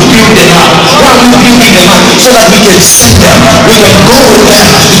begin to build them up. Why are we building them up? So that we can see them. We can go with them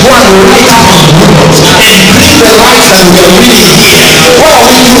to go and light up on the world and bring the light that we are winning here. What are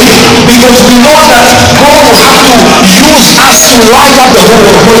we doing? Because we know that God will have to use us to light up the whole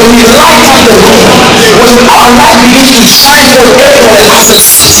world. When we light up the world, when our light begins to shine for everyone as a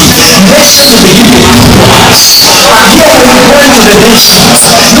city, to begin to happen to us. And here we are going to the nations.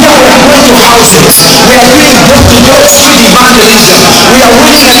 Here we are going to houses. We are doing door-to-door street evangelism. We are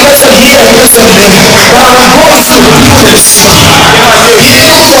winning a person here, a person there. But our goal is to reach the city.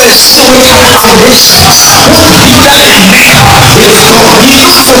 Here for a city as a nation. Who did that in me? It is God. He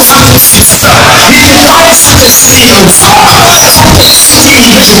looks for such a city. He desires such a city himself. Such a city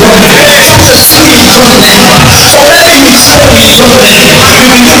in Jordan. Such a city in Jordan. So let me show you Jordan.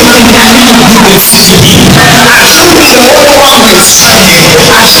 We will look at the city. I show you the whole world in Sunday.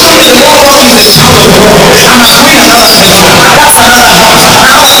 I show you the whole world in the chapel. And I'm doing another video.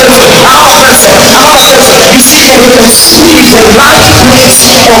 That's another person. You see, the city is a large place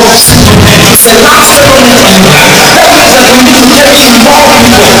of settlement. It's a large settlement on earth. That means that we need to take in more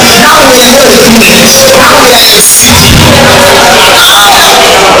people. Now we are not a village. Now we are a city.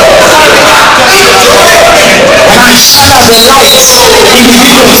 And I shine as a light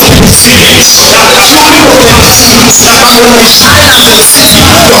individuals in the city. A few people can see it, but when we shine as a city,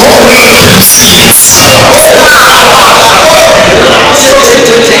 the whole world can see it. So here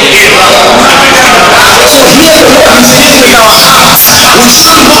the Lord is dealing with our hearts. We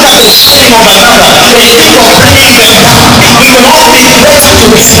shouldn't look at the shame of another. The gift of praying the God. We can all be better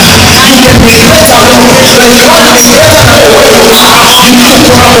together. You can be better alone. But if you want to be better than the way you are, you need to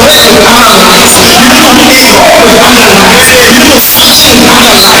collaborate with other lives. You need to be involved with other lives. You need to function in other lives.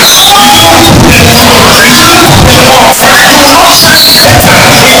 You need to look the Lord. You need to look the Lord. And you will not shine better if you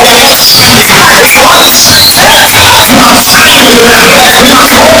are not shining. If you want to shine better, you must shine with them.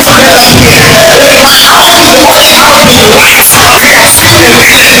 We must all together here. If my house, the only house with lights, we can see the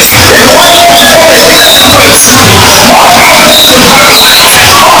witness. If one more for the deliverance, more houses with other lights, more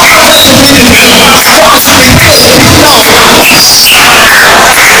houses with witness. Once we get the people of God,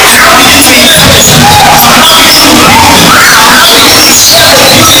 now you see the person. So now you see the people. And now you see share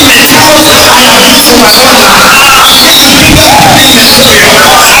the witness. I am meeting my brother. I'm going to bring them healing material.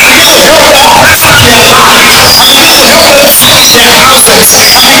 I'm going to help them plaster their lives. I'm going to help them finish their houses.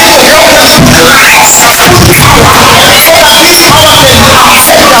 I'm going to help them put lights, put power, so that this power can transcend their entire neighborhood.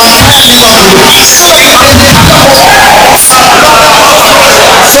 So that it can become a purpose.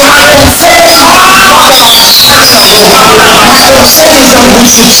 So my concern is not that our church can grow. My concern is that we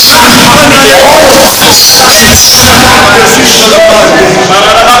should shine all over the churches. As we are here, we are runners. All of us are runners. Different ones, some are dim lights, but they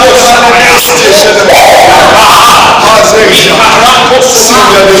are still lights. Some are lights that are not shining, but they are still lights. Some are burning and shining for us. And so when the Lord is going to share,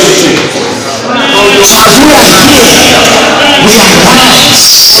 he said, some people came to have a meeting. He said, the Lord is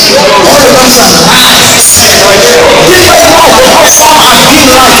going to say, why are you in your casa? He said that it is all one. There is a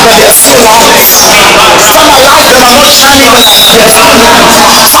sharing of the light. There is a sharing of fire. There is a sharing.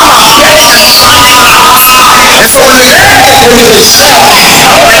 What I'm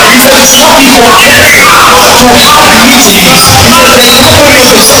doing can happen. What I'm releasing can happen. I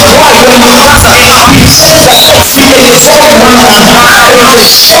can share my oil with you. So that your life becomes better. When I come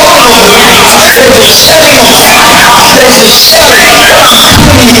into the water,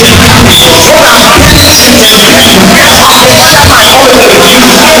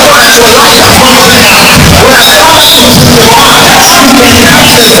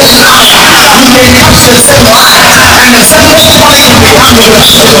 you may catch the same light. You may catch the same light. And the same oil will come to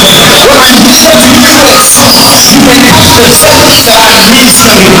your testimony. What I minister to you is you may catch the same thing that I'm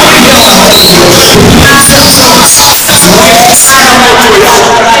ministering. How many of us are telling you? Minister souls. Yes.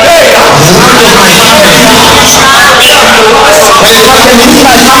 When the Lord can use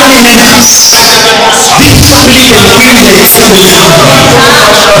my family members, this family can bring the testimony.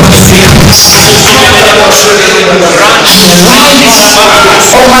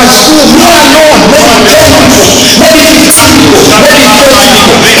 For my school, me alone, maybe 10 people, maybe 15 people, maybe 20 people.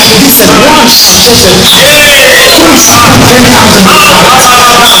 Listen, one shall just a two shall 10,000 now.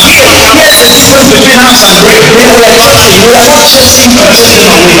 Here's the difference between us and great. We are not chasing the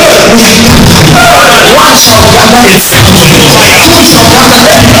testimony. We are gathering. One shall gather a family. Two shall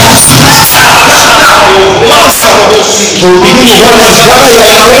gather a person. So we need to realize whether you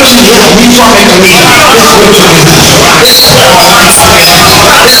are encouraging your mutual memory. Let's go to it. Let's put our minds together.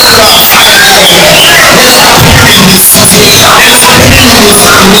 Let's put our fire together. Let's depend in this city. Let's depend in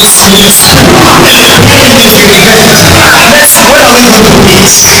this city. Let's depend in this event. What are we going to meet?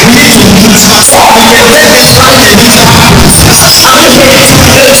 We need to meet. We can get this right and meet happens. Are you here?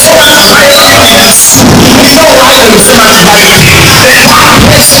 There is so much fire in us. We know why there is so much fire. The heart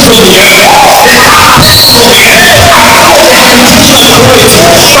breaks into the earth. The heart breaks into the earth. How can I continue to grow it? So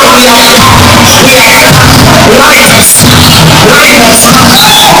we are lighters. Praying will come to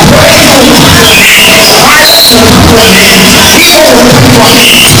me. Violence will come to me. Evil will come to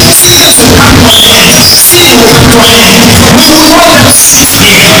me. Sickness will come to me. Sin will come to me. We will not let the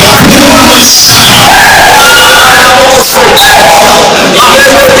city. We will not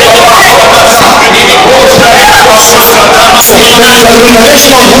the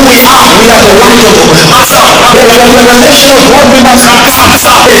revelation of who we are the light of the world. The revelation of what we must become a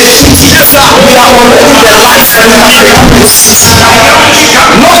city. We are already the light and we have become a city.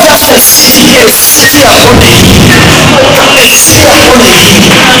 Not just a city upon a hill. A city upon a hill.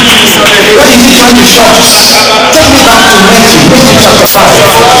 What is he trying to show us? Take me back to Matthew chapter 5.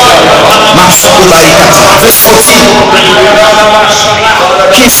 Verse 14.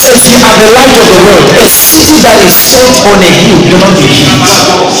 He says, "You are the light of the world. A city that is set on a hill cannot be hid."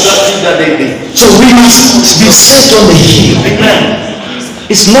 So we must be set on a hill.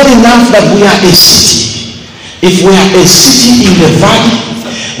 It's not enough that we are a city. If we are a city in the valley,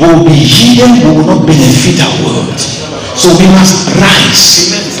 we will be hidden. We will not benefit our world. So we must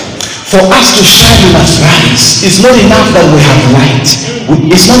rise. For us to shine, we must rise. It's not enough that we have light.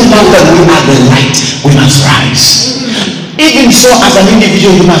 It's not enough that we are the light. We must rise. Even so, as an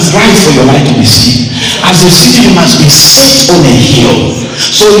individual, you must rise for your light to be seen. As a city, you must be set on a hill.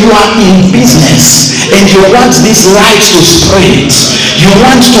 So you are in business and you want this light to spread. You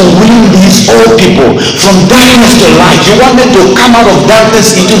want to win these old people from darkness to light. You want them to come out of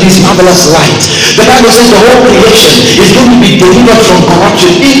darkness into this marvelous light. The Bible says the whole creation is going to be delivered from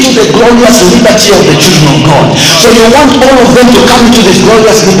corruption into the glorious liberty of the children of God. So you want all of them to come into this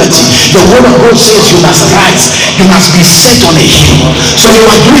glorious liberty. The word of God says you must rise. You must be set on a hill. So you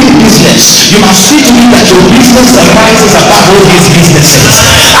are doing business. You must see to it that your business rises above all these businesses.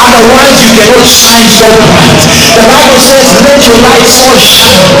 Otherwise you cannot shine so bright. The Bible says let your light so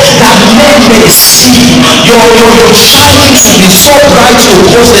shine that men may see. Your shining should be so bright to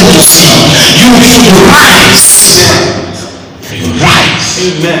cause them to see. You should rise. You rise.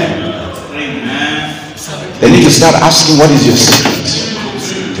 Amen. They need to start asking, what is your secret?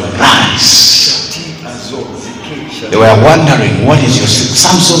 You rise. They were wondering, what is your secret?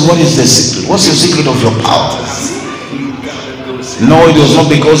 Samson, what is the secret? What's your secret of your power? No, it was not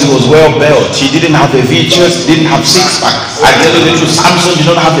because he was well built. He didn't have a V-chest, didn't have six-pack. I tell you the truth, Samson did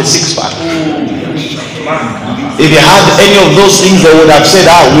not have a six-pack. If he had any of those things, they would have said,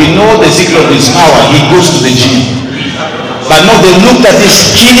 we know the secret of his power. He goes to the gym. But no, they looked at this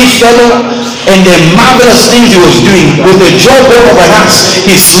skinny fellow and the marvelous things he was doing. With the jawbone of an ass,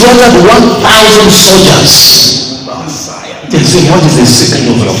 he slaughtered 1,000 soldiers. They said, what is the secret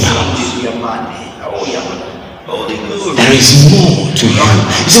of your power? There is more to you.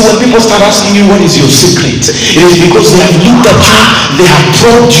 You see, when people start asking you what is your secret, it is because they have looked at you, they have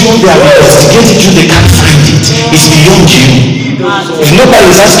probed you, they have investigated you, they can't find it. It's beyond you. If nobody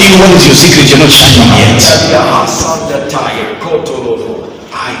is asking you what is your secret, you're not shining yet.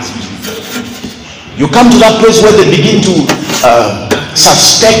 You come to that place where they begin to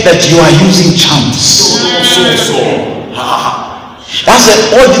suspect that you are using charms. That's an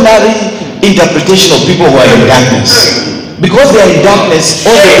ordinary interpretation of people who are in darkness. Because they are in darkness,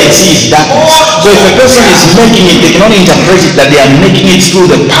 all they can see is darkness. So if a person is making it, they cannot interpret it that they are making it through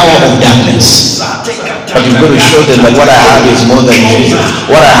the power of darkness. But you've got to show them that what I have is more than Jesus.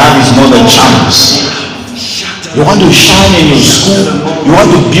 What I have is more than charms. You want to shine in your school, you want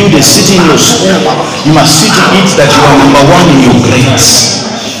to build a city in your school, you must see to it that you are number one in your grades.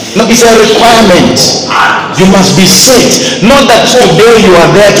 No, it's a requirement. You must be set. Not that today you are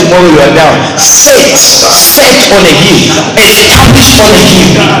there, tomorrow you are down. Set on a hill. Established on a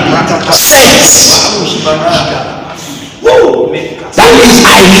hill. Set. That means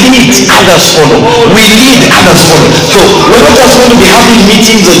I lead, others follow. We lead, others follow. So we're not just going to be having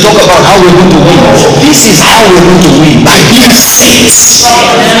meetings and talk about how we're going to win. This is how we're going to win. By being set.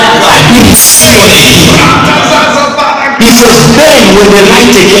 By being set on a hill. He says, then when they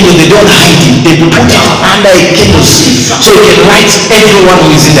light a candle, they don't hide it. They put it under a candlestick so it can light everyone who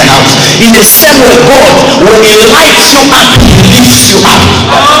is in the house. In the same way, God, when He lights you up, He lifts you up.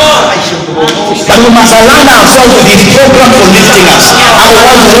 But we must align ourselves with His program for lifting us.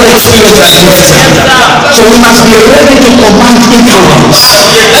 Otherwise, we will not experience that lifting. So we must be ready to command influence.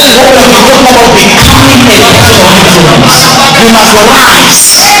 What we are talking about becoming a person of influence. We must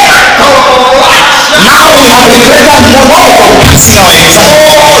rise. Now we have a greater motive of passing our exam.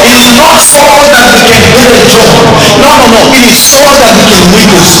 It is not so that we can get a job. No. It is so that we can win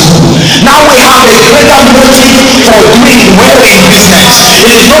the school. Now we have a greater motive for doing well in business.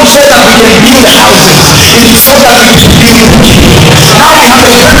 It is not so that we can build houses. It is so that we can build the kingdom. Now we have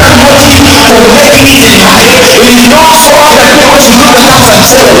a greater motive for making it in life. It is not so that people should look at us and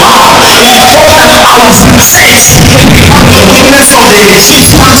say, wow. It is so that our success can become the witness of the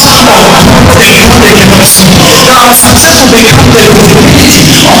existence of what they cannot see. That our success will become the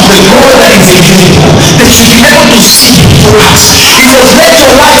visibility of the God that is invisible. They should be able to see through us. It was let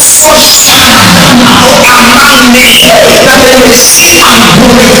your light so shine among men that they may see and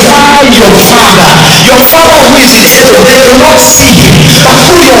glorify your Father. Your Father who is in heaven, they will not see him, but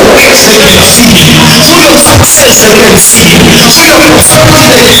through your works they can see him. Through your success they can see him. Through your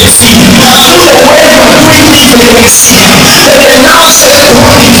prosperity they can see him. Through the way you are doing things they can see him. They can now say to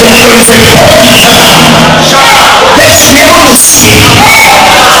one in their praise, they should be able to see him.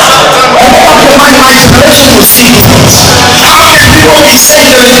 My generation will see it. How can people be saying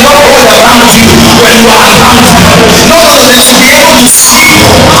there is no God around you when you are around them? No, they should be able to see you.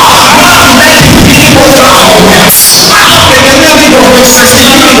 Not many people around. They can never be your witness. They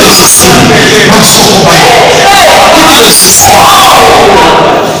need to see. Not so bad. Give me the see.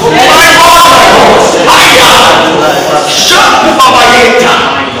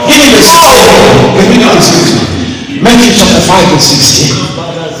 Give me the see. Matthew chapter 5 and 16.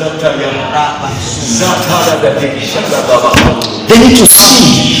 They need to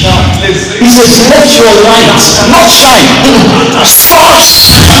see. He says, let your light not shine,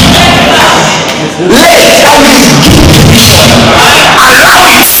 flash. Let every gift vision.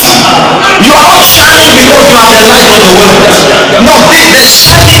 Allow it. You are not shining because you are the light of the world. No, the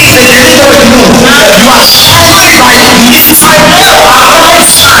shining they can never know. You are shining by mystified power. Always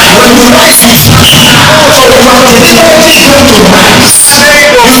shine when you rise in shine. So you are deliberately going to rise.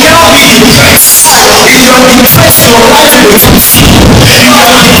 You cannot be depressed. If you are depressed, your life will be empty. If you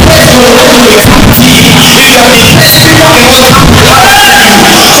are depressed, your life will be empty. If you are depressed, people will not have to laugh at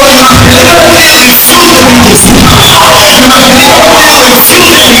you. So you must deliberately refuse to be defeated. You must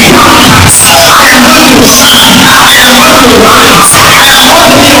deliberately refuse to be harmed. I am going to shine. I am going to rise. I am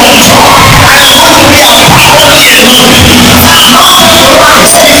going to be on top. I am going to be abundantly enough. I'm going to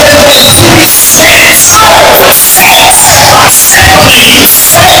rise. It says,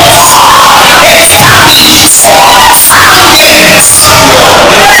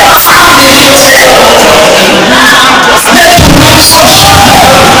 not shining.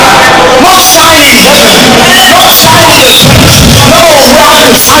 Not shining. No, why you shine before me? Because all of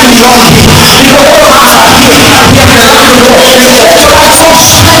us are here. We are the light of the world. Let your light so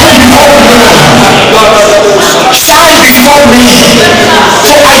shine before me. Shine before me.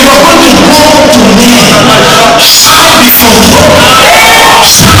 So are you going to go to me? Shine before me.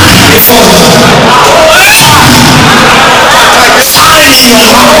 Shine before me. Shine in your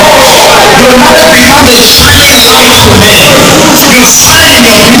life. Your life becomes a shining light to me. You shine in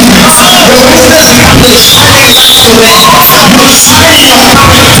your business. Your business becomes a shining light to me. You shine in your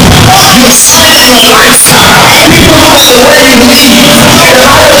marriage. You shine in your lifestyle. People look at the way you live. The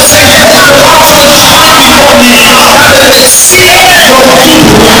Bible says, let your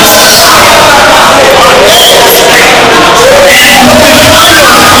light so shine before me that they may see your good.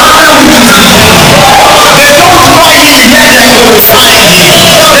 They don't want you to hear them glorifying him.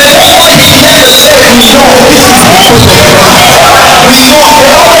 They don't want you to hear them say, we know this is because of God. We know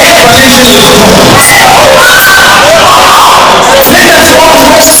the only explanation is God. Let us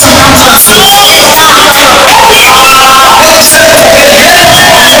walk through circumstances. God says,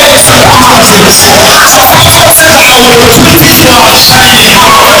 circumstances. Circumstances are opportunities for our shining.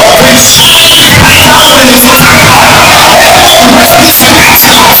 We shine now in the physical. Every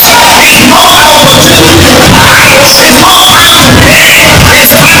circumstance is not an opportunity. It's not time to pay.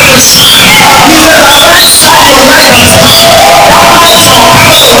 It's time to shine. He said, arise, shine your light has come. That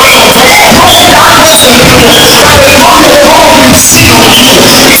light shall cover the world. No darkness in it. But the Lord of God will see on you.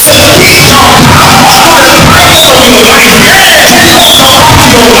 He said, lift your heart to the brightness of your light. Take off the light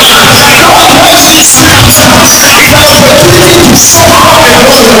of your life. Don't watch this circumstance. It's an opportunity to show how the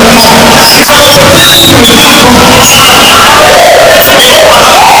Lord loves you. It's an opportunity to live God.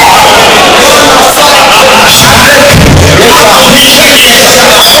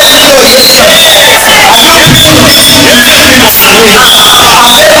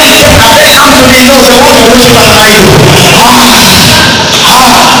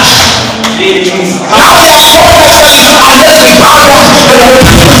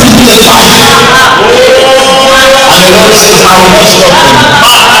 And the Lord says, I will not stop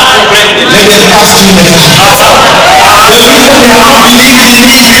them. Let them pass through the fire. The people they are not believing in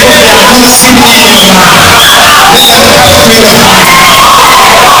me because they have not seen me in your life. Let them pass through the fire.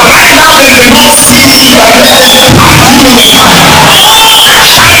 Right now they cannot see me, but let them pass through the fire.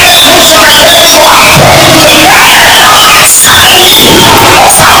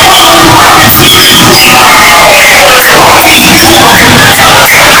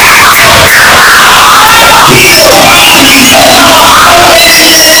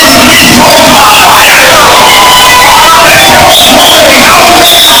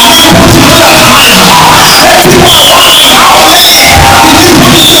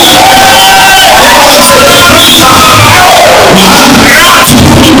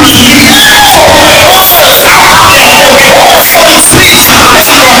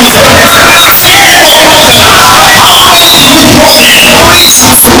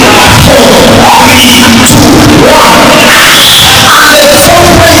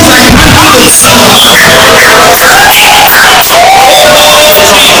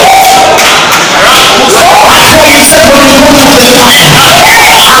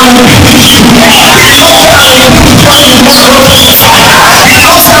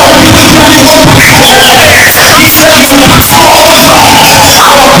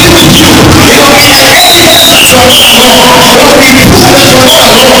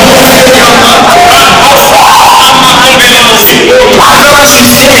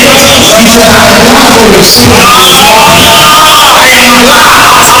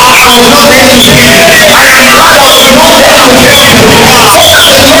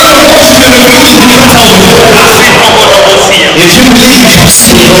 If you believe you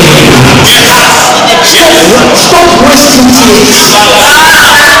see it, stop wasting tears.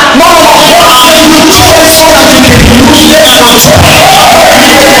 No, you chose so that you can use it.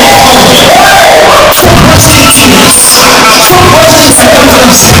 Stop wasting tears. Stop wasting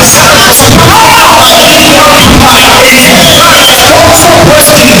circumstances. Stop wasting.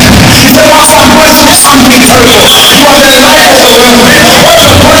 He said, whilst I'm wasting something for you, you are the light of the world.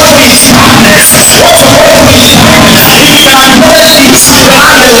 What you're wasting is darkness. What you're wasting is darkness. If you acknowledge this, you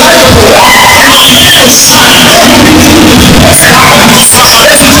are the light of the world. The sun, everything you do is darkness.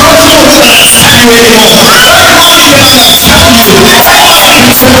 There's a problem with the sun anymore. Everybody can understand you.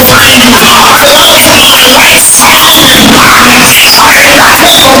 Everybody can find you. But the Bible says the light shines in darkness. And that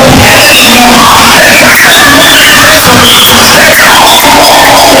is your head anymore. There's a testimony praise for me. There's a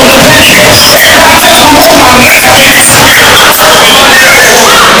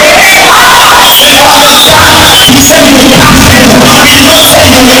he said you will pass through. He did not say you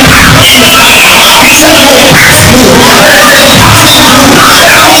will pass through. He said you will pass through.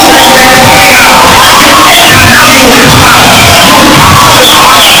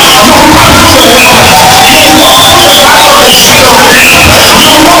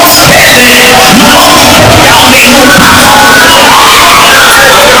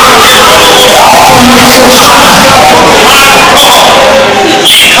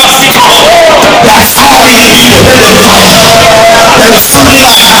 That's all you need. There is something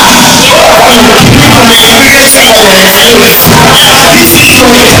I have. From experience of experience. This is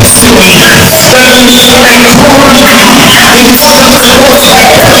your testimony. And the Lord, it is not just the Lord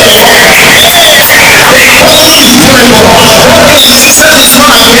that the only durable, broken and sisters is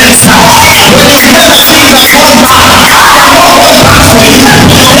not against her. But you hear that things are going bad. And what was bad for you? Go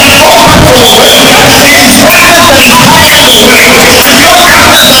back to the way. It is better than entirely the way. Your garment that is covering your back.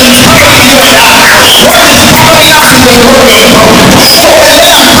 What is covering us is the glory of God. So when they are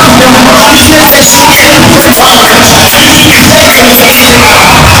coming, he says that she can't put it on her. He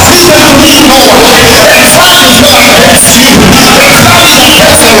says that she will lean on. The cloud is not against you. The cloud is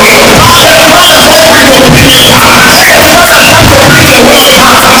against the way. The cloud is not to bring the way. The cloud is not to bring the way.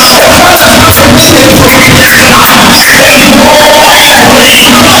 The cloud is not to bring the forgiveness. There is no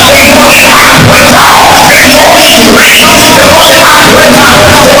way. The Lord has right now. The Lord has right now. The Lord has right now.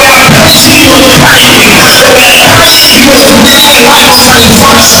 They were punishing you with carrying. They were punishing you with living life shall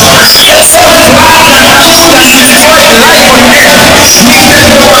function. The same life that should have destroyed the life of men.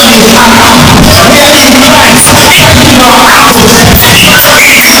 Needed the one you have. We are in Christ. Fighting our battles. Using an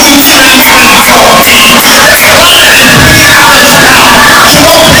answer. The flood is bringing answer. Poverty is gone.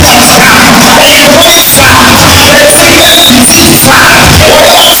 Employment is gone. The sickness and disease is gone.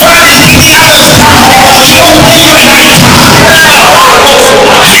 Whatever flood is bringing answer. She will give you an answer. We know God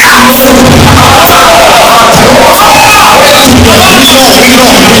is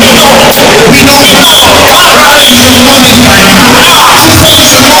a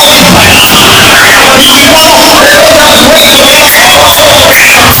multiplier. Jesus is a multiplier. We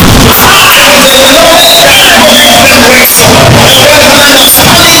know that way the Lord what kind of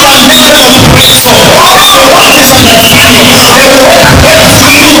family you are making us pray for. What is understanding? And we know that when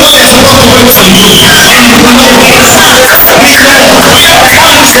family God is also work for you. And we know this. We know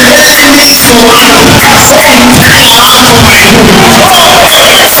what is the enemy for so entire life of my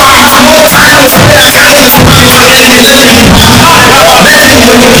so I have no time to say I can't respond for the enemy. Let him win.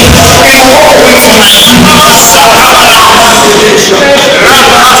 And war win for my show me the way I am going.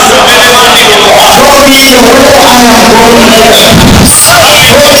 Show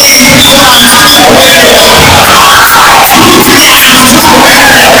me which one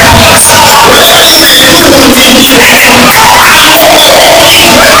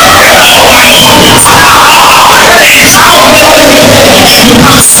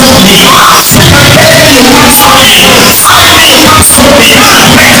you have something. You have something. You have something.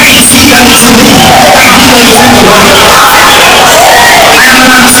 I can see that it's in me. I know that it's in me. I am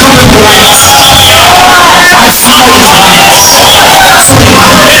an unstoppable light. I follow his light. So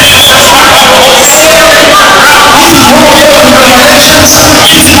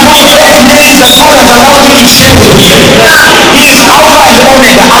he is more open revelations. He is more open things that God has allowed me to share with you. He is Alpha and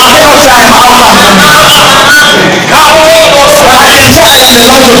Omega. I cannot say I am Alpha and Omega. But I can say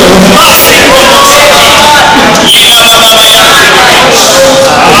I am the light of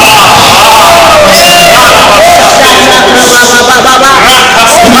the world.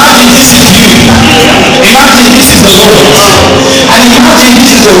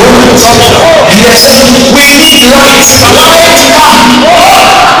 they say, we need light. Allow it to come.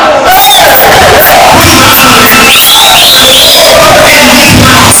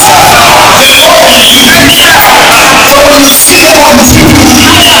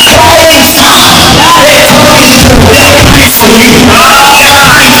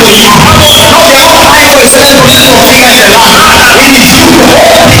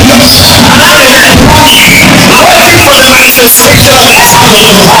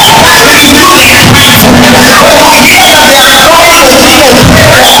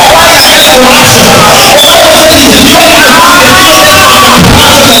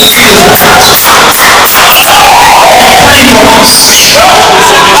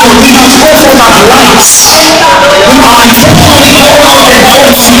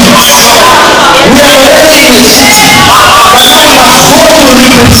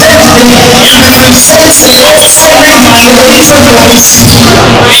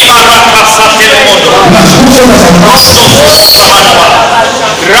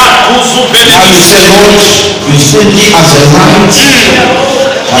 You say, Lord, you see me as a light,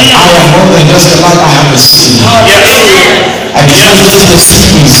 and I am more than just a light, I have a city. And you say, let the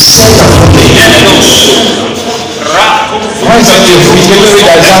city be set upon the hills. Why is that your free? Let's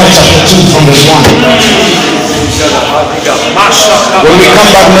read Isaiah chapter 2 from verse 1. When we come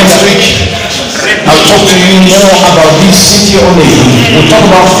back next week, I'll talk to you more about this city on the hill. We'll talk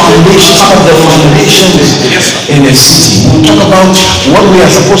about foundation, some of the foundations in the city. We'll talk about what we are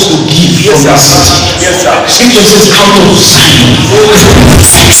supposed to give from the city. Scripture says, out of Zion.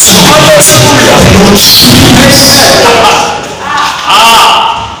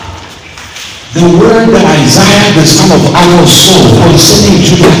 The word that Isaiah, the son of Amos, saw concerning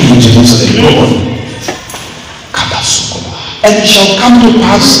Judah in Jerusalem. And it shall come to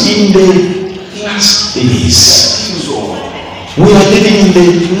pass in the last days. We are living in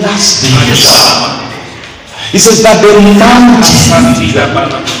the last days. It says that the mountain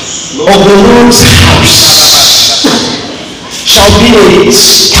of the Lord's house shall be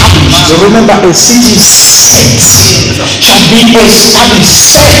established. Remember, a city set shall be established,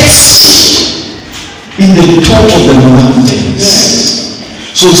 set in the top of the mountains.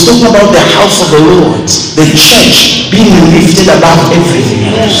 So it's talking about the house of the Lord, the church being lifted above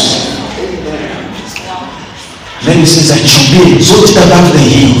everything else. Then it says that it shall be exalted above the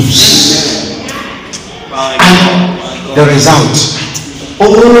hills. And the result, all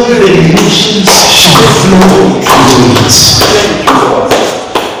the nations shall flow into it.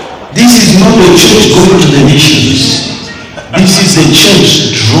 This is not the church going to the nations. This is the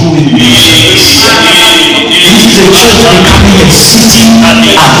church drawing nations. This is the church becoming a city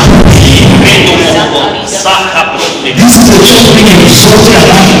above the hill. This is the church being exalted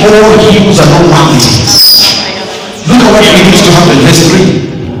above all hills and all mountains. Look at what begins to happen. Verse 3.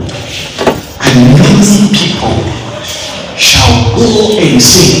 And many people shall go and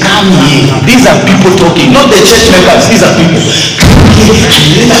say, come here. These are people talking, not the church members. These are people. Come here and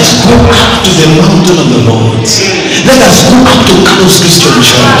let us go up to the mountain of the Lord. Let us go up to Carlos Christian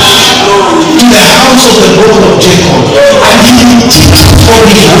Church, to the house of the God of Jacob, and he will teach us all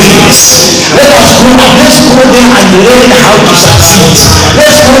his ways. Let us go up. Let's go there and learn how to succeed.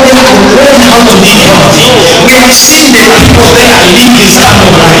 Let's go there and learn how to live healthy. We have seen the people there and live this kind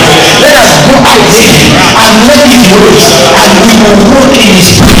of life. Let us go out there and learn his ways, and we will walk in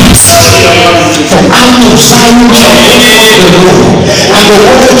his ways. From out of Zion shall go the Lord, and the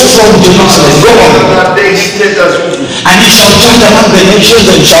waters from Jerusalem. Go on. And he shall judge among the nations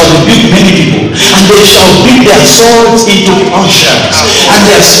and shall rebuke many people, and they shall beat their swords into plowshares and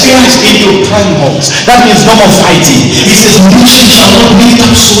their spears into pruning. That means no more fighting. He says, nation shall not lift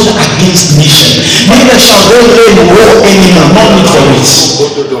up sword against nation, neither shall they learn war anymore. No need for it.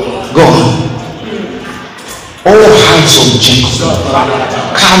 Go on. All house of Jacob,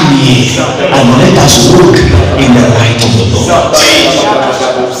 come here and let us walk in the light of the Lord.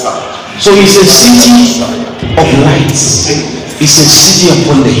 So it's a city of lights. It's a city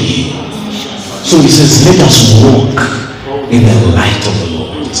upon the hill. So he says, let us walk in the light of the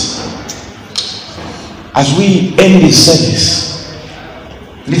Lord. As we end this service,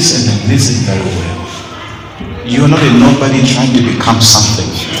 listen and listen very well. You are not a nobody trying to become something.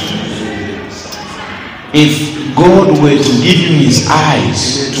 If God were to give you his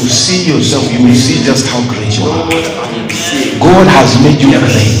eyes to see yourself, you will see just how great you are. God has made you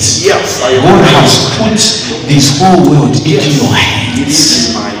great. God has put this whole world into your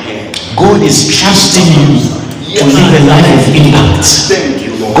hands. God is trusting you to live a life of impact.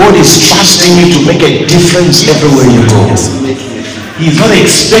 God is trusting you to make a difference everywhere you go. He's not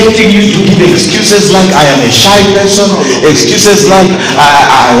expecting you to give excuses like I am a shy person, excuses like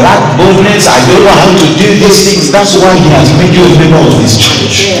I lack boldness, I don't know how to do these things. That's why he has made you a member of his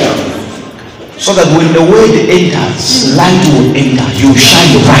church. So that when the word enters, light will enter, you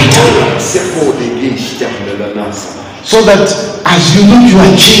shine brighter. So that as you look, you are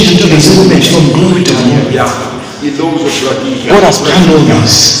changed into the same image from glory to glory. God has planned all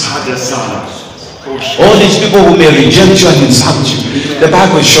this. All these people who may reject you and insult you, the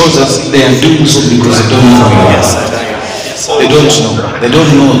Bible shows us they are doing so because they don't know you. Yes. They don't know. They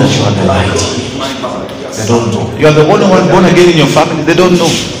don't know that you are the light. They don't know. You are the only one born again in your family. They don't know.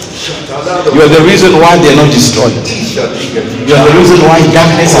 You are the reason why they are not destroyed. You are the reason why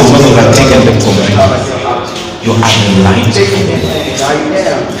darkness has not overtaken them completely. You are the light for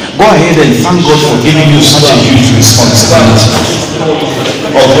them. Go ahead and thank God for giving you such a huge responsibility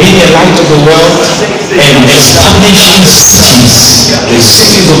of being a light of the world and establishing cities, the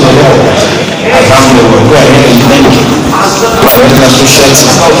cities of the Lord around the world. Go ahead and thank Him. Go ahead and appreciate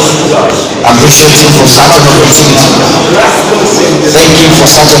Him. Appreciate Him for such an opportunity. Thank Him for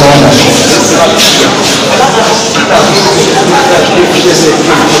such an honor.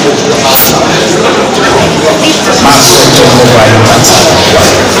 Master Jehovah,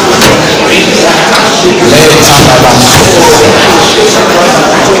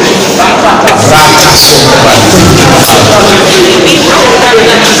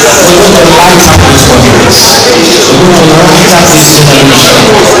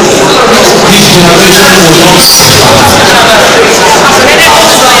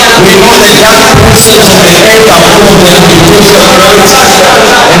 we know the young princes of the earth are full of them because you are great and you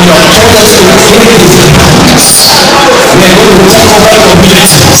have told us to create these departments. We are going to take over communities. We are going to take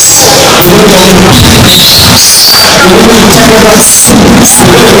over schools. We are going to take over schools. We are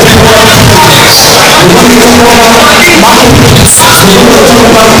going to take over clinics. We are going to take over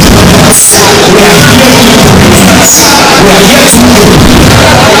marketplaces. We are going to take over business. We are here to do business. We are here to do business. We are not here to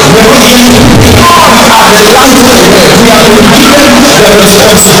do. We are the light of the world. We are given the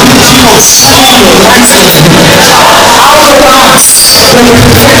responsibility of shining your light in the world. Our lights, the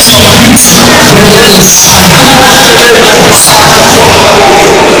reflection of beauty, the